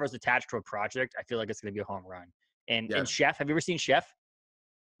Jon Favreau's attached to a project, I feel like it's going to be a home run. And Chef, have you ever seen Chef?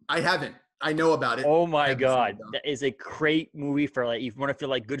 I haven't. I know about it. Oh my God. That is a great movie for like, if you want to feel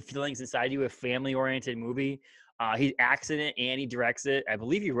like good feelings inside you, a family oriented movie. He acts in it and he directs it. I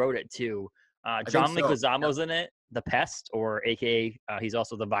believe he wrote it too. John Leguizamo's in it, the Pest, or AKA he's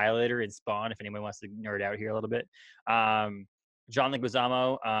also the Violator in Spawn, if anyone wants to nerd out here a little bit. John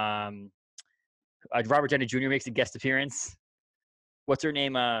Leguizamo, Robert Downey Jr. makes a guest appearance. What's her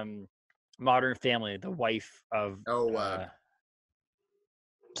name? Modern Family, the wife of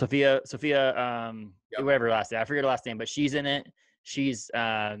Sophia, whatever her last name. I forget her last name, but she's in it. She's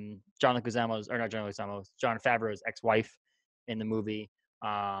John Favreau's ex-wife in the movie.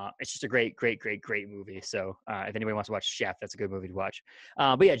 It's just a great movie. So if anybody wants to watch Chef, that's a good movie to watch.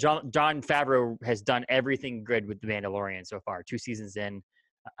 But yeah, Jon Favreau has done everything good with The Mandalorian so far. 2 seasons in.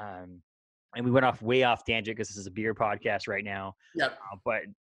 And we went way off tangent because this is a beer podcast right now. Yep. But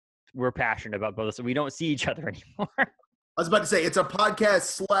we're passionate about both, so we don't see each other anymore. I was about to say, it's a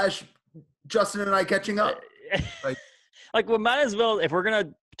podcast / Justin and I catching up. Like we might as well, if we're going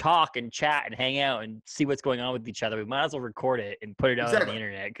to talk and chat and hang out and see what's going on with each other, we might as well record it and put it out on the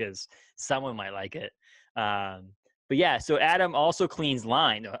internet because someone might like it. But yeah, so Adam also cleans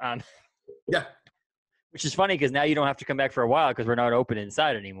line. Which is funny because now you don't have to come back for a while because we're not open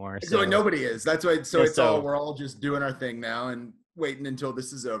inside anymore. So nobody is. That's why. We're all just doing our thing now and waiting until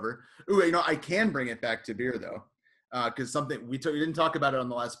this is over. Ooh, I can bring it back to beer though. Because something we didn't talk about it on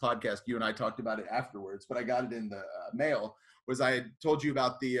the last podcast. You and I talked about it afterwards, but I got it in the mail. Was I had told you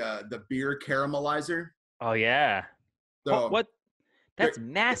about the beer caramelizer? Oh yeah. So what? That's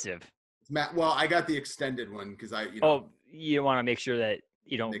massive. Well, I got the extended one because you want to make sure that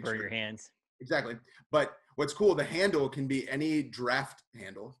you don't burn your hands. Exactly. But what's cool, the handle can be any draft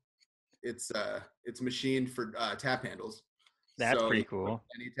handle. It's machined for tap handles. That's pretty cool.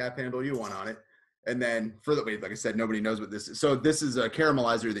 Any tap handle you want on it. And then like I said, nobody knows what this is. So this is a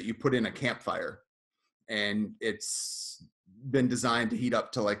caramelizer that you put in a campfire, and it's been designed to heat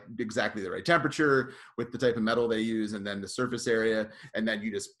up to like exactly the right temperature with the type of metal they use, and then the surface area. And then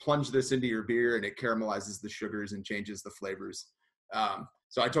you just plunge this into your beer, and it caramelizes the sugars and changes the flavors.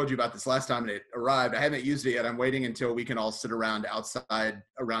 So I told you about this last time, and it arrived. I haven't used it yet. I'm waiting until we can all sit around outside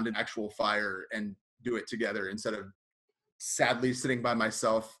around an actual fire and do it together instead of sadly sitting by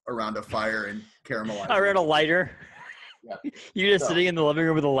myself around a fire and caramelizing. I read a lighter. Yeah. You're just So, sitting in the living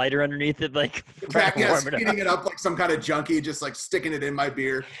room with a lighter underneath it, like yes, warming heating it up like some kind of junkie, just like sticking it in my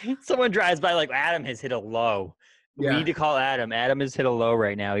beer. Someone drives by, like, Adam has hit a low. We Yeah. need to call Adam. Adam has hit a low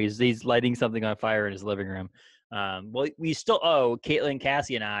right now. He's lighting something on fire in his living room. Well, we still owe Caitlin,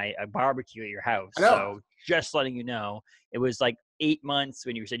 Cassie, and I a barbecue at your house. I know. So just letting you know, it was like 8 months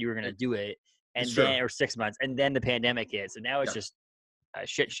when you said you were going to do it, and It's then true. or 6 months, and then the pandemic hit. So now it's Yeah. just a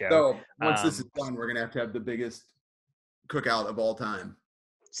shit show. So once this is done, we're gonna have the biggest cookout of all time.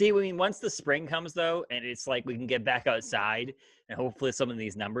 See, I mean, once the spring comes though, and it's like we can get back outside, and hopefully some of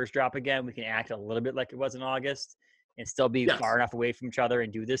these numbers drop again, we can act a little bit like it was in August, and still be far enough away from each other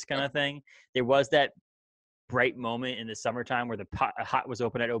and do this kind of thing. There was that bright moment in the summertime where the hot was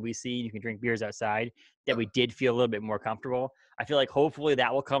open at OBC, you can drink beers outside, that we did feel a little bit more comfortable. I feel like hopefully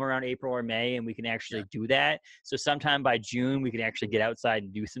that will come around April or May, and we can actually do that. So sometime by June, we can actually get outside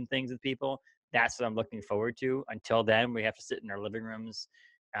and do some things with people. That's what I'm looking forward to. Until then, we have to sit in our living rooms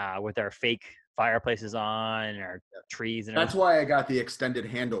with our fake fireplaces on and our trees. And that's why I got the extended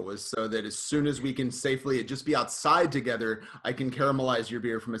handle, was so that as soon as we can safely just be outside together, I can caramelize your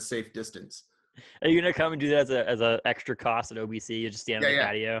beer from a safe distance. Are you gonna come and do that as a extra cost at OBC? You just stand on the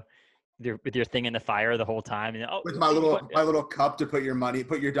patio with your thing in the fire the whole time, and with my little cup to put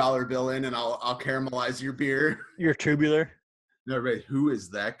your dollar bill in, and I'll caramelize your beer. Your tubular. No, right. Who is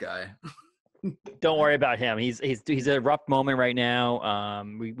that guy? Don't worry about him. He's a rough moment right now.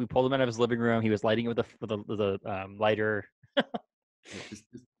 We pulled him out of his living room. He was lighting it with a lighter.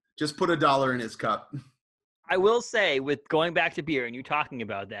 just put $1 in his cup. I will say, with going back to beer and you talking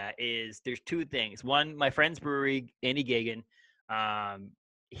about that, is there's two things. One, my friend's brewery, Andy Gagan,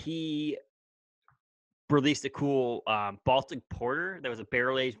 he released a cool Baltic Porter. That was a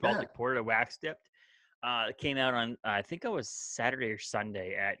barrel-aged Baltic Porter that wax dipped. It came out on, I think it was Saturday or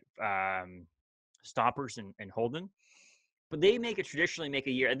Sunday at Stompers and Holden. But they traditionally make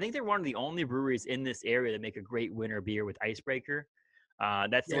a year. I think they're one of the only breweries in this area that make a great winter beer with Icebreaker.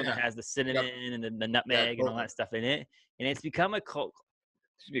 That's the one that has the cinnamon and the nutmeg and all that stuff in it. And it's become a cult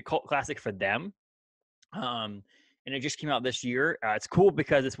classic for them. And it just came out this year. It's cool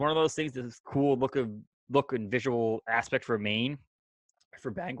because it's one of those things that's cool look and visual aspect for Maine, for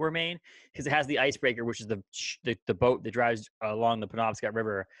Bangor, Maine, because it has the Icebreaker, which is the boat that drives along the Penobscot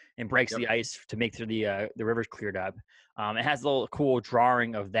River and breaks the ice to make sure the river's cleared up. It has a little cool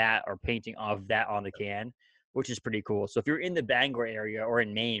drawing of that or painting of that on the can, which is pretty cool. So if you're in the Bangor area or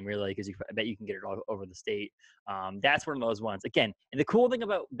in Maine, really, because I bet you can get it all over the state, that's one of those ones. Again, and the cool thing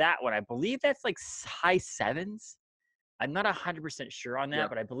about that one, I believe that's like high 7s. I'm not 100% sure on that,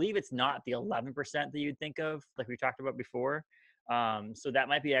 but I believe it's not the 11% that you'd think of, like we talked about before. So that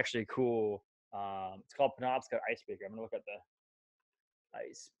might be actually cool. It's called Penobscot Icebreaker. I'm gonna look at the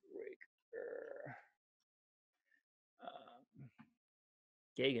Icebreaker.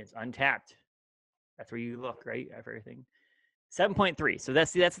 Gagan's Untapped. That's where you look, right? Everything. 7.3. So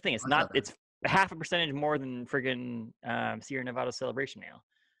that's the thing. It's not. It's half a percentage more than friggin' Sierra Nevada Celebration Ale,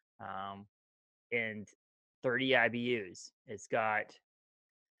 and 30 IBUs. It's got.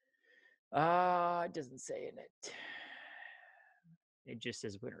 It doesn't say in it. It just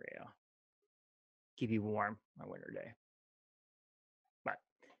says winter ale. Keep you warm on winter day. But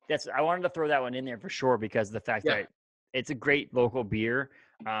I wanted to throw that one in there for sure because of the fact that it's a great local beer.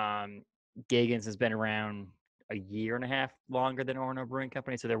 Gagan's has been around a year and a half longer than Orono Brewing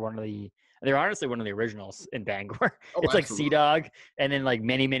Company, so they're honestly one of the originals in Bangor. It's like Sea Dog, and then like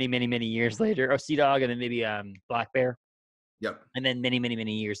many years later, Sea Dog, and then maybe Black Bear. Yep. And then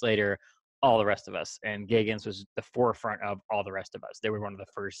many years later, all the rest of us. And Gagan's was the forefront of all the rest of us. They were one of the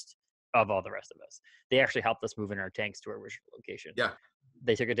first of all the rest of us. They actually helped us move in our tanks to our original location. Yeah.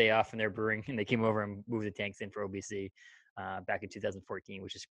 They took a day off from their brewing and they came over and moved the tanks in for OBC back in 2014,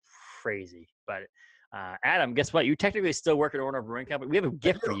 which is crazy. But Adam, guess what? You technically still work at Orono Brewing Company. We have a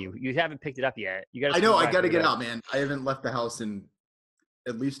gift for you. You haven't picked it up yet. I know. I got to get out, man. I haven't left the house in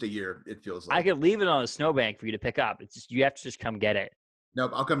at least a year, it feels like. I could leave it on a snowbank for you to pick up. It's just you have to just come get it.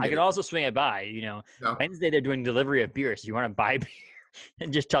 Nope, I'll come get it. I can also swing it by. No. Wednesday they're doing delivery of beer, so you want to buy beer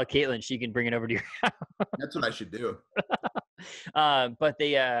and just tell Caitlin she can bring it over to your house. That's what I should do. But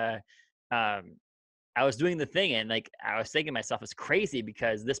I was doing the thing, and like I was thinking to myself, it's crazy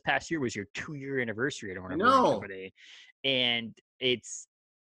because this past year was your 2-year anniversary at Orono Brewing Company, and it's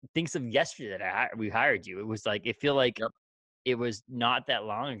thinks of yesterday that we hired you. It was like it feel like it was not that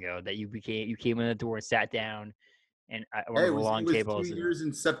long ago that you came in the door and sat down and one of the long tables. 2 years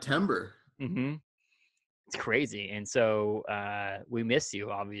in September. Mm-hmm. It's crazy, and so we miss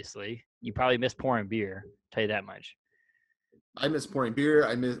you. Obviously, you probably miss pouring beer. I'll tell you that much. I miss pouring beer.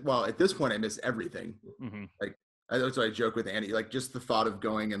 Well, at this point, I miss everything. Hmm. Like, that's what I joke with Andy. Like, just the thought of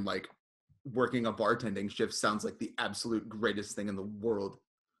going and like working a bartending shift sounds like the absolute greatest thing in the world.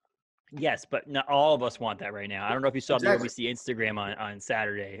 Yes, but not all of us want that right now. I don't know if you saw the Exactly. OBC Instagram on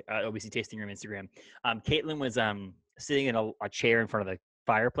Saturday, OBC Tasting Room Instagram. Caitlin was sitting in a chair in front of the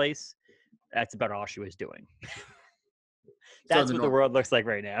fireplace. That's about all she was doing. So That's the what the normal. world looks like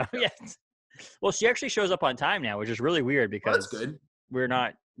right now. Yeah. Yes. Well, she actually shows up on time now, which is really weird Well, that's because good. we're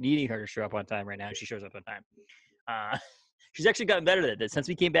not needing her to show up on time right now. And she shows up on time. Uh, she's actually gotten better at it. Since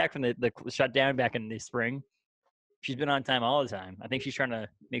we came back from the shutdown back in the spring, she's been on time all the time. I think she's trying to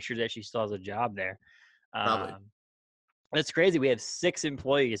make sure that she still has a job there. Probably. Um, it's crazy. We have 6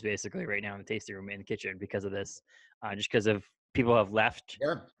 employees basically right now in the tasting room and kitchen because of this, just because of people have left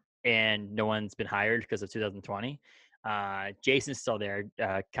Yeah. and no one's been hired because of 2020. Jason's still there.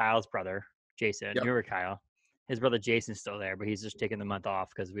 Kyle's brother, Jason. Yep. You remember Kyle? His brother Jason's still there, but he's just taking the month off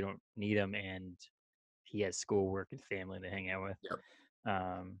because we don't need him and he has schoolwork and family to hang out with. Yep.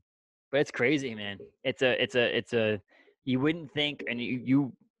 But it's crazy, man. It's a. You wouldn't think, and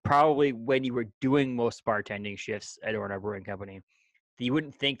you probably when you were doing most bartending shifts at Orna Brewing Company, you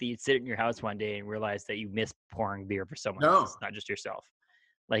wouldn't think that you'd sit in your house one day and realize that you miss pouring beer for someone No. else, not just yourself.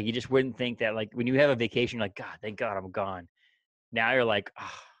 Like you just wouldn't think that. Like when you have a vacation, you're like, God, thank God I'm gone. Now you're like,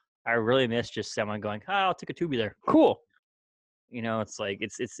 oh, I really miss just someone going, oh, I'll take a tubular. Cool. You know, it's like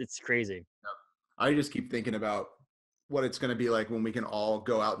it's crazy. I just keep thinking about what it's going to be like when we can all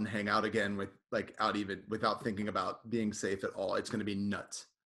go out and hang out again with like out even without thinking about being safe at all. It's going to be nuts.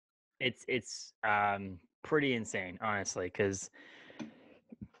 It's pretty insane, honestly, because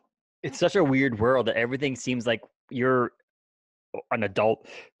it's such a weird world that everything seems like you're an adult.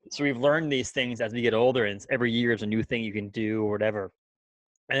 So we've learned these things as we get older, and every year is a new thing you can do or whatever.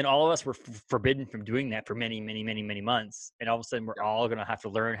 And then all of us were forbidden from doing that for many, many, many, many months. And all of a sudden, we're Yeah. all going to have to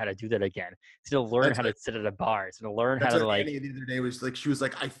learn how to do that again. It's going to learn how to sit at a bar. It's going to learn how That's to what like. Annie the other day was like. She was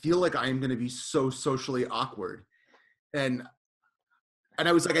like, I feel like I am going to be so socially awkward. And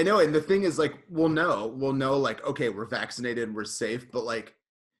I was like, I know. And the thing is like, we'll know like, okay, we're vaccinated, we're safe, but like,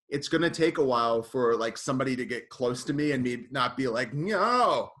 it's going to take a while for like somebody to get close to me and me not be like,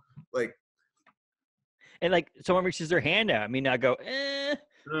 no, like, And like someone reaches their hand out. I mean, I go,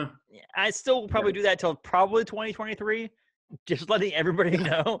 I still probably do that till probably 2023. Just letting everybody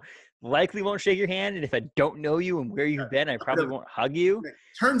know. Likely won't shake your hand, and if I don't know you and where you've been, I probably won't hug you.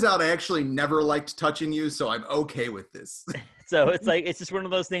 Turns out I actually never liked touching you, so I'm okay with this. So it's like it's just one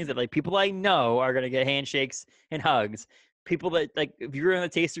of those things that like people I know are gonna get handshakes and hugs. People that like if you're in the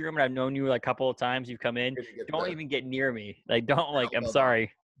tasting room and I've known you like a couple of times, you've come in, don't even get near me. Like don't like I'm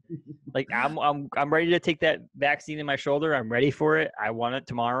sorry. Like I'm ready to take that vaccine in my shoulder. I'm ready for it. I want it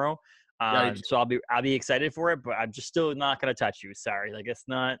tomorrow. So I'll be excited for it, but I'm just still not gonna touch you. Sorry. Like it's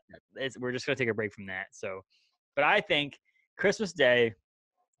not. We're just gonna take a break from that. So, but I think Christmas Day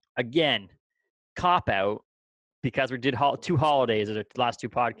again cop out because we did 2 holidays at the last 2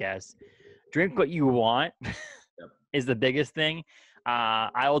 podcasts. Drink what you want is the biggest thing.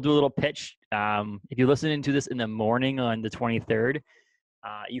 I will do a little pitch. If you're listening to this in the morning on the 23rd.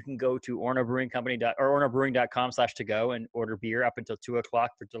 You can go to ornabrewing.com/to-go and order beer up until 2:00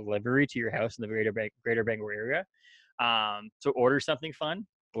 for delivery to your house in the greater Bangor area. So order something fun.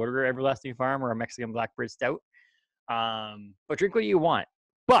 Order Everlasting Farm or a Mexican Blackbird Stout. But drink what you want.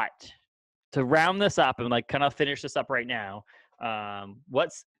 But to round this up and like kind of finish this up right now,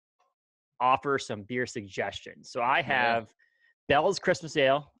 let's offer some beer suggestions. So I have Bell's Christmas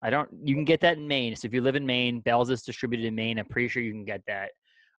Ale. You can get that in Maine. So if you live in Maine, Bell's is distributed in Maine. I'm pretty sure you can get that.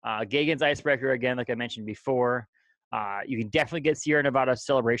 Gagan's Icebreaker, again, like I mentioned before. You can definitely get Sierra Nevada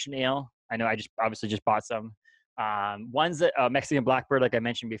Celebration Ale. I know I obviously just bought some. Ones that Mexican Blackbird, like I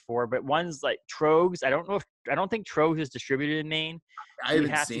mentioned before, but ones like Trogs. I don't think Trogs is distributed in Maine. I haven't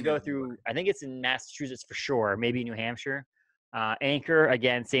have to go through. I think it's in Massachusetts for sure, maybe New Hampshire. Anchor,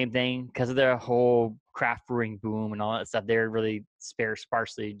 again, same thing because of their whole craft brewing boom and all that stuff. They're really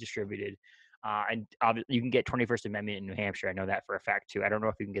sparsely distributed. And you can get 21st Amendment in New Hampshire. I know that for a fact too. I don't know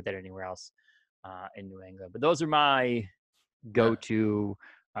if you can get that anywhere else in New England, but those are my go-to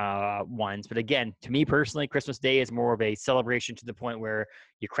ones. But again, to me personally, Christmas Day is more of a celebration to the point where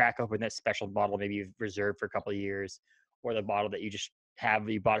you crack open that special bottle maybe you've reserved for a couple of years, or the bottle that you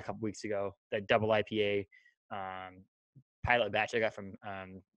bought a couple weeks ago, that double IPA pilot batch I got from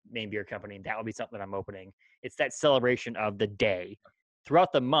Maine Beer Company. That will be something that I'm opening. It's that celebration of the day.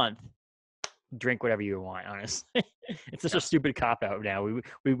 Throughout the month, drink whatever you want, honestly. It's such a stupid cop out now.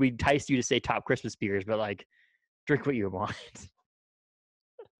 We entice you to say top Christmas beers, but like drink what you want.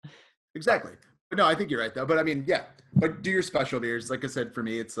 Exactly. No, I think you're right though. But I mean, yeah. But do your special beers. Like I said, for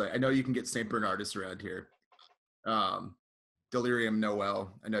me, it's like I know you can get Saint Bernardus around here. Um, Delirium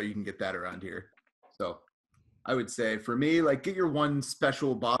Noel. I know you can get that around here. So I would say for me, like get your one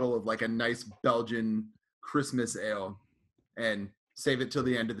special bottle of like a nice Belgian Christmas ale and save it till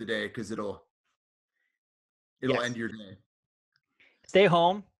the end of the day because it'll end your day. Stay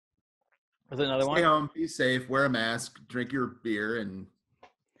home. Was another one? Stay home, be safe, wear a mask, drink your beer, and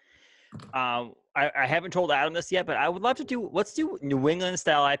I haven't told Adam this yet, but I would love to let's do New England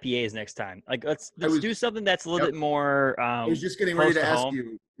style IPAs next time. Like let's do something that's a little bit more. I was just getting ready to ask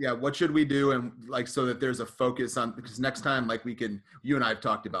you, what should we do, and like so that there's a focus on, because next time, like you and I have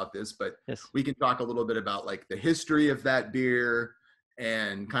talked about this, but we can talk a little bit about like the history of that beer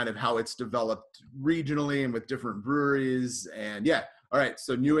and kind of how it's developed regionally and with different breweries, and all right,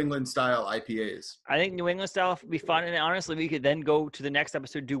 so New England style IPAs. I think New England style would be fun, and honestly, we could then go to the next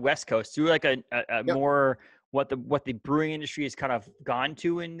episode, do West Coast, do like a more what the brewing industry has kind of gone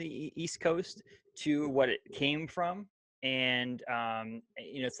to in the East Coast to what it came from, and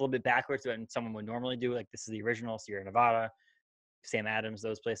it's a little bit backwards than someone would normally do. Like this is the original Sierra Nevada, Sam Adams,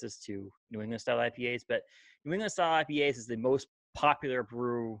 those places, to New England style IPAs. But New England style IPAs is the most popular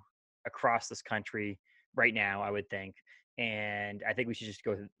brew across this country right now, I would think. And I think we should just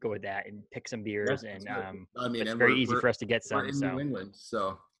go with that and pick some beers. And I mean, it's very easy for us to get some. We're in New England,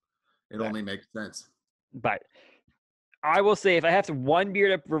 so it only makes sense. But I will say, if I have one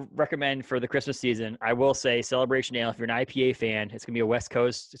beer to recommend for the Christmas season, I will say Celebration Ale. If you're an IPA fan, it's going to be a West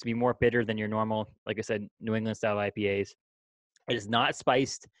Coast. It's going to be more bitter than your normal, like I said, New England style IPAs. It is not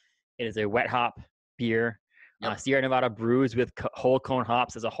spiced. It is a wet hop beer. Sierra Nevada brews with whole cone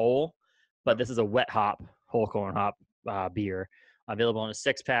hops as a whole, but this is a wet hop, whole cone hop beer, available in a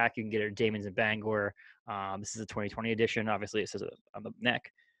 6-pack. You can get it at Damon's in Bangor. This is a 2020 edition. Obviously, it says it on the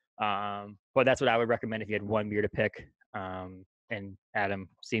neck. But that's what I would recommend if you had one beer to pick. And Adam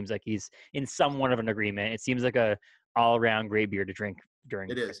seems like he's in somewhat of an agreement. It seems like a all-around great beer to drink during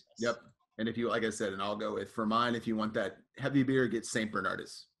Christmas. Is. Yep. And if you, like I said, and I'll go with, for mine, if you want that heavy beer, get Saint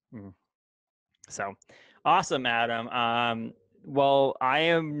Bernardus. So awesome, Adam. Well, I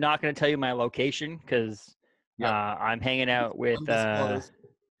am not going to tell you my location because I'm hanging out with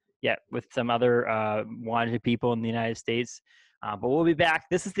with some other wanted people in the United States. But we'll be back.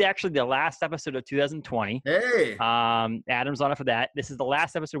 This is actually the last episode of 2020. Hey. Adam's on it for that. This is the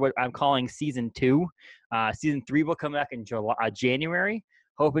last episode of what I'm calling season 2. Season 3 will come back in January.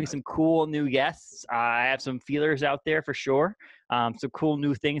 Hoping some cool new guests. I have some feelers out there for sure. Some cool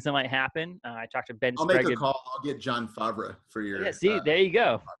new things that might happen. I talked to Ben. I'll make a call. I'll get John Favre for your. Yeah, see, there you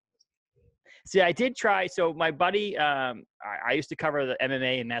go. See, I did try. So my buddy, I used to cover the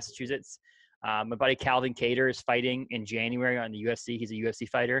MMA in Massachusetts. My buddy Calvin Cater is fighting in January on the UFC. He's a UFC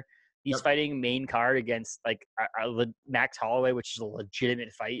fighter. He's fighting main card against like Max Holloway, which is a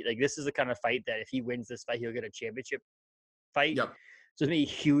legitimate fight. Like this is the kind of fight that if he wins this fight, he'll get a championship fight. Yep. So it's gonna be a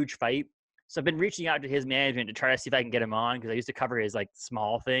huge fight. So I've been reaching out to his management to try to see if I can get him on because I used to cover his like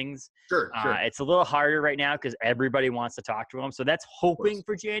small things. Sure. It's a little harder right now because everybody wants to talk to him. So that's hoping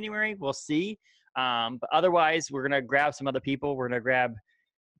for January. We'll see. But otherwise, we're gonna grab some other people. We're gonna grab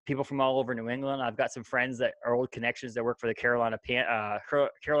people from all over New England. I've got some friends that are old connections that work for the Carolina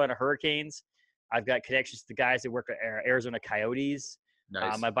Hurricanes. I've got connections to the guys that work at Arizona Coyotes.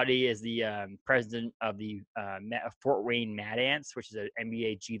 Nice. My buddy is the president of the Fort Wayne Mad Ants, which is an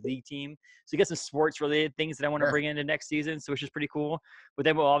NBA G League team. So you get some sports-related things that I want to bring into next season, so which is pretty cool. But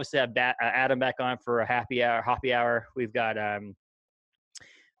then we'll obviously have Adam back on for a Hoppy Hour. We've got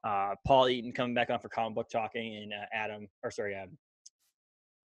Paul Eaton coming back on for comic book talking, and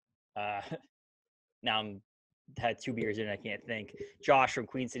now I'm had 2 beers in, I can't think. Josh from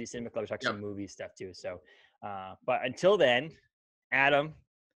Queen City Cinema Club talking some movie stuff too. So, but until then. Adam,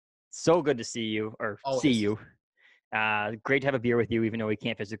 so good to see you see you. Great to have a beer with you, even though we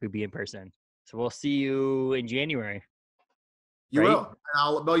can't physically be in person. So we'll see you in January. You will.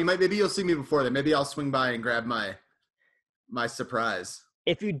 Maybe you'll see me before then. Maybe I'll swing by and grab my surprise.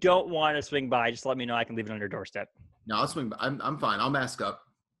 If you don't want to swing by, just let me know. I can leave it on your doorstep. No, I'll swing by. I'm fine. I'll mask up.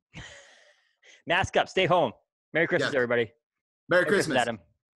 Mask up. Stay home. Merry Christmas, everybody. Merry Christmas, Adam.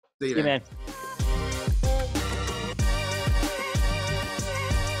 See you, man.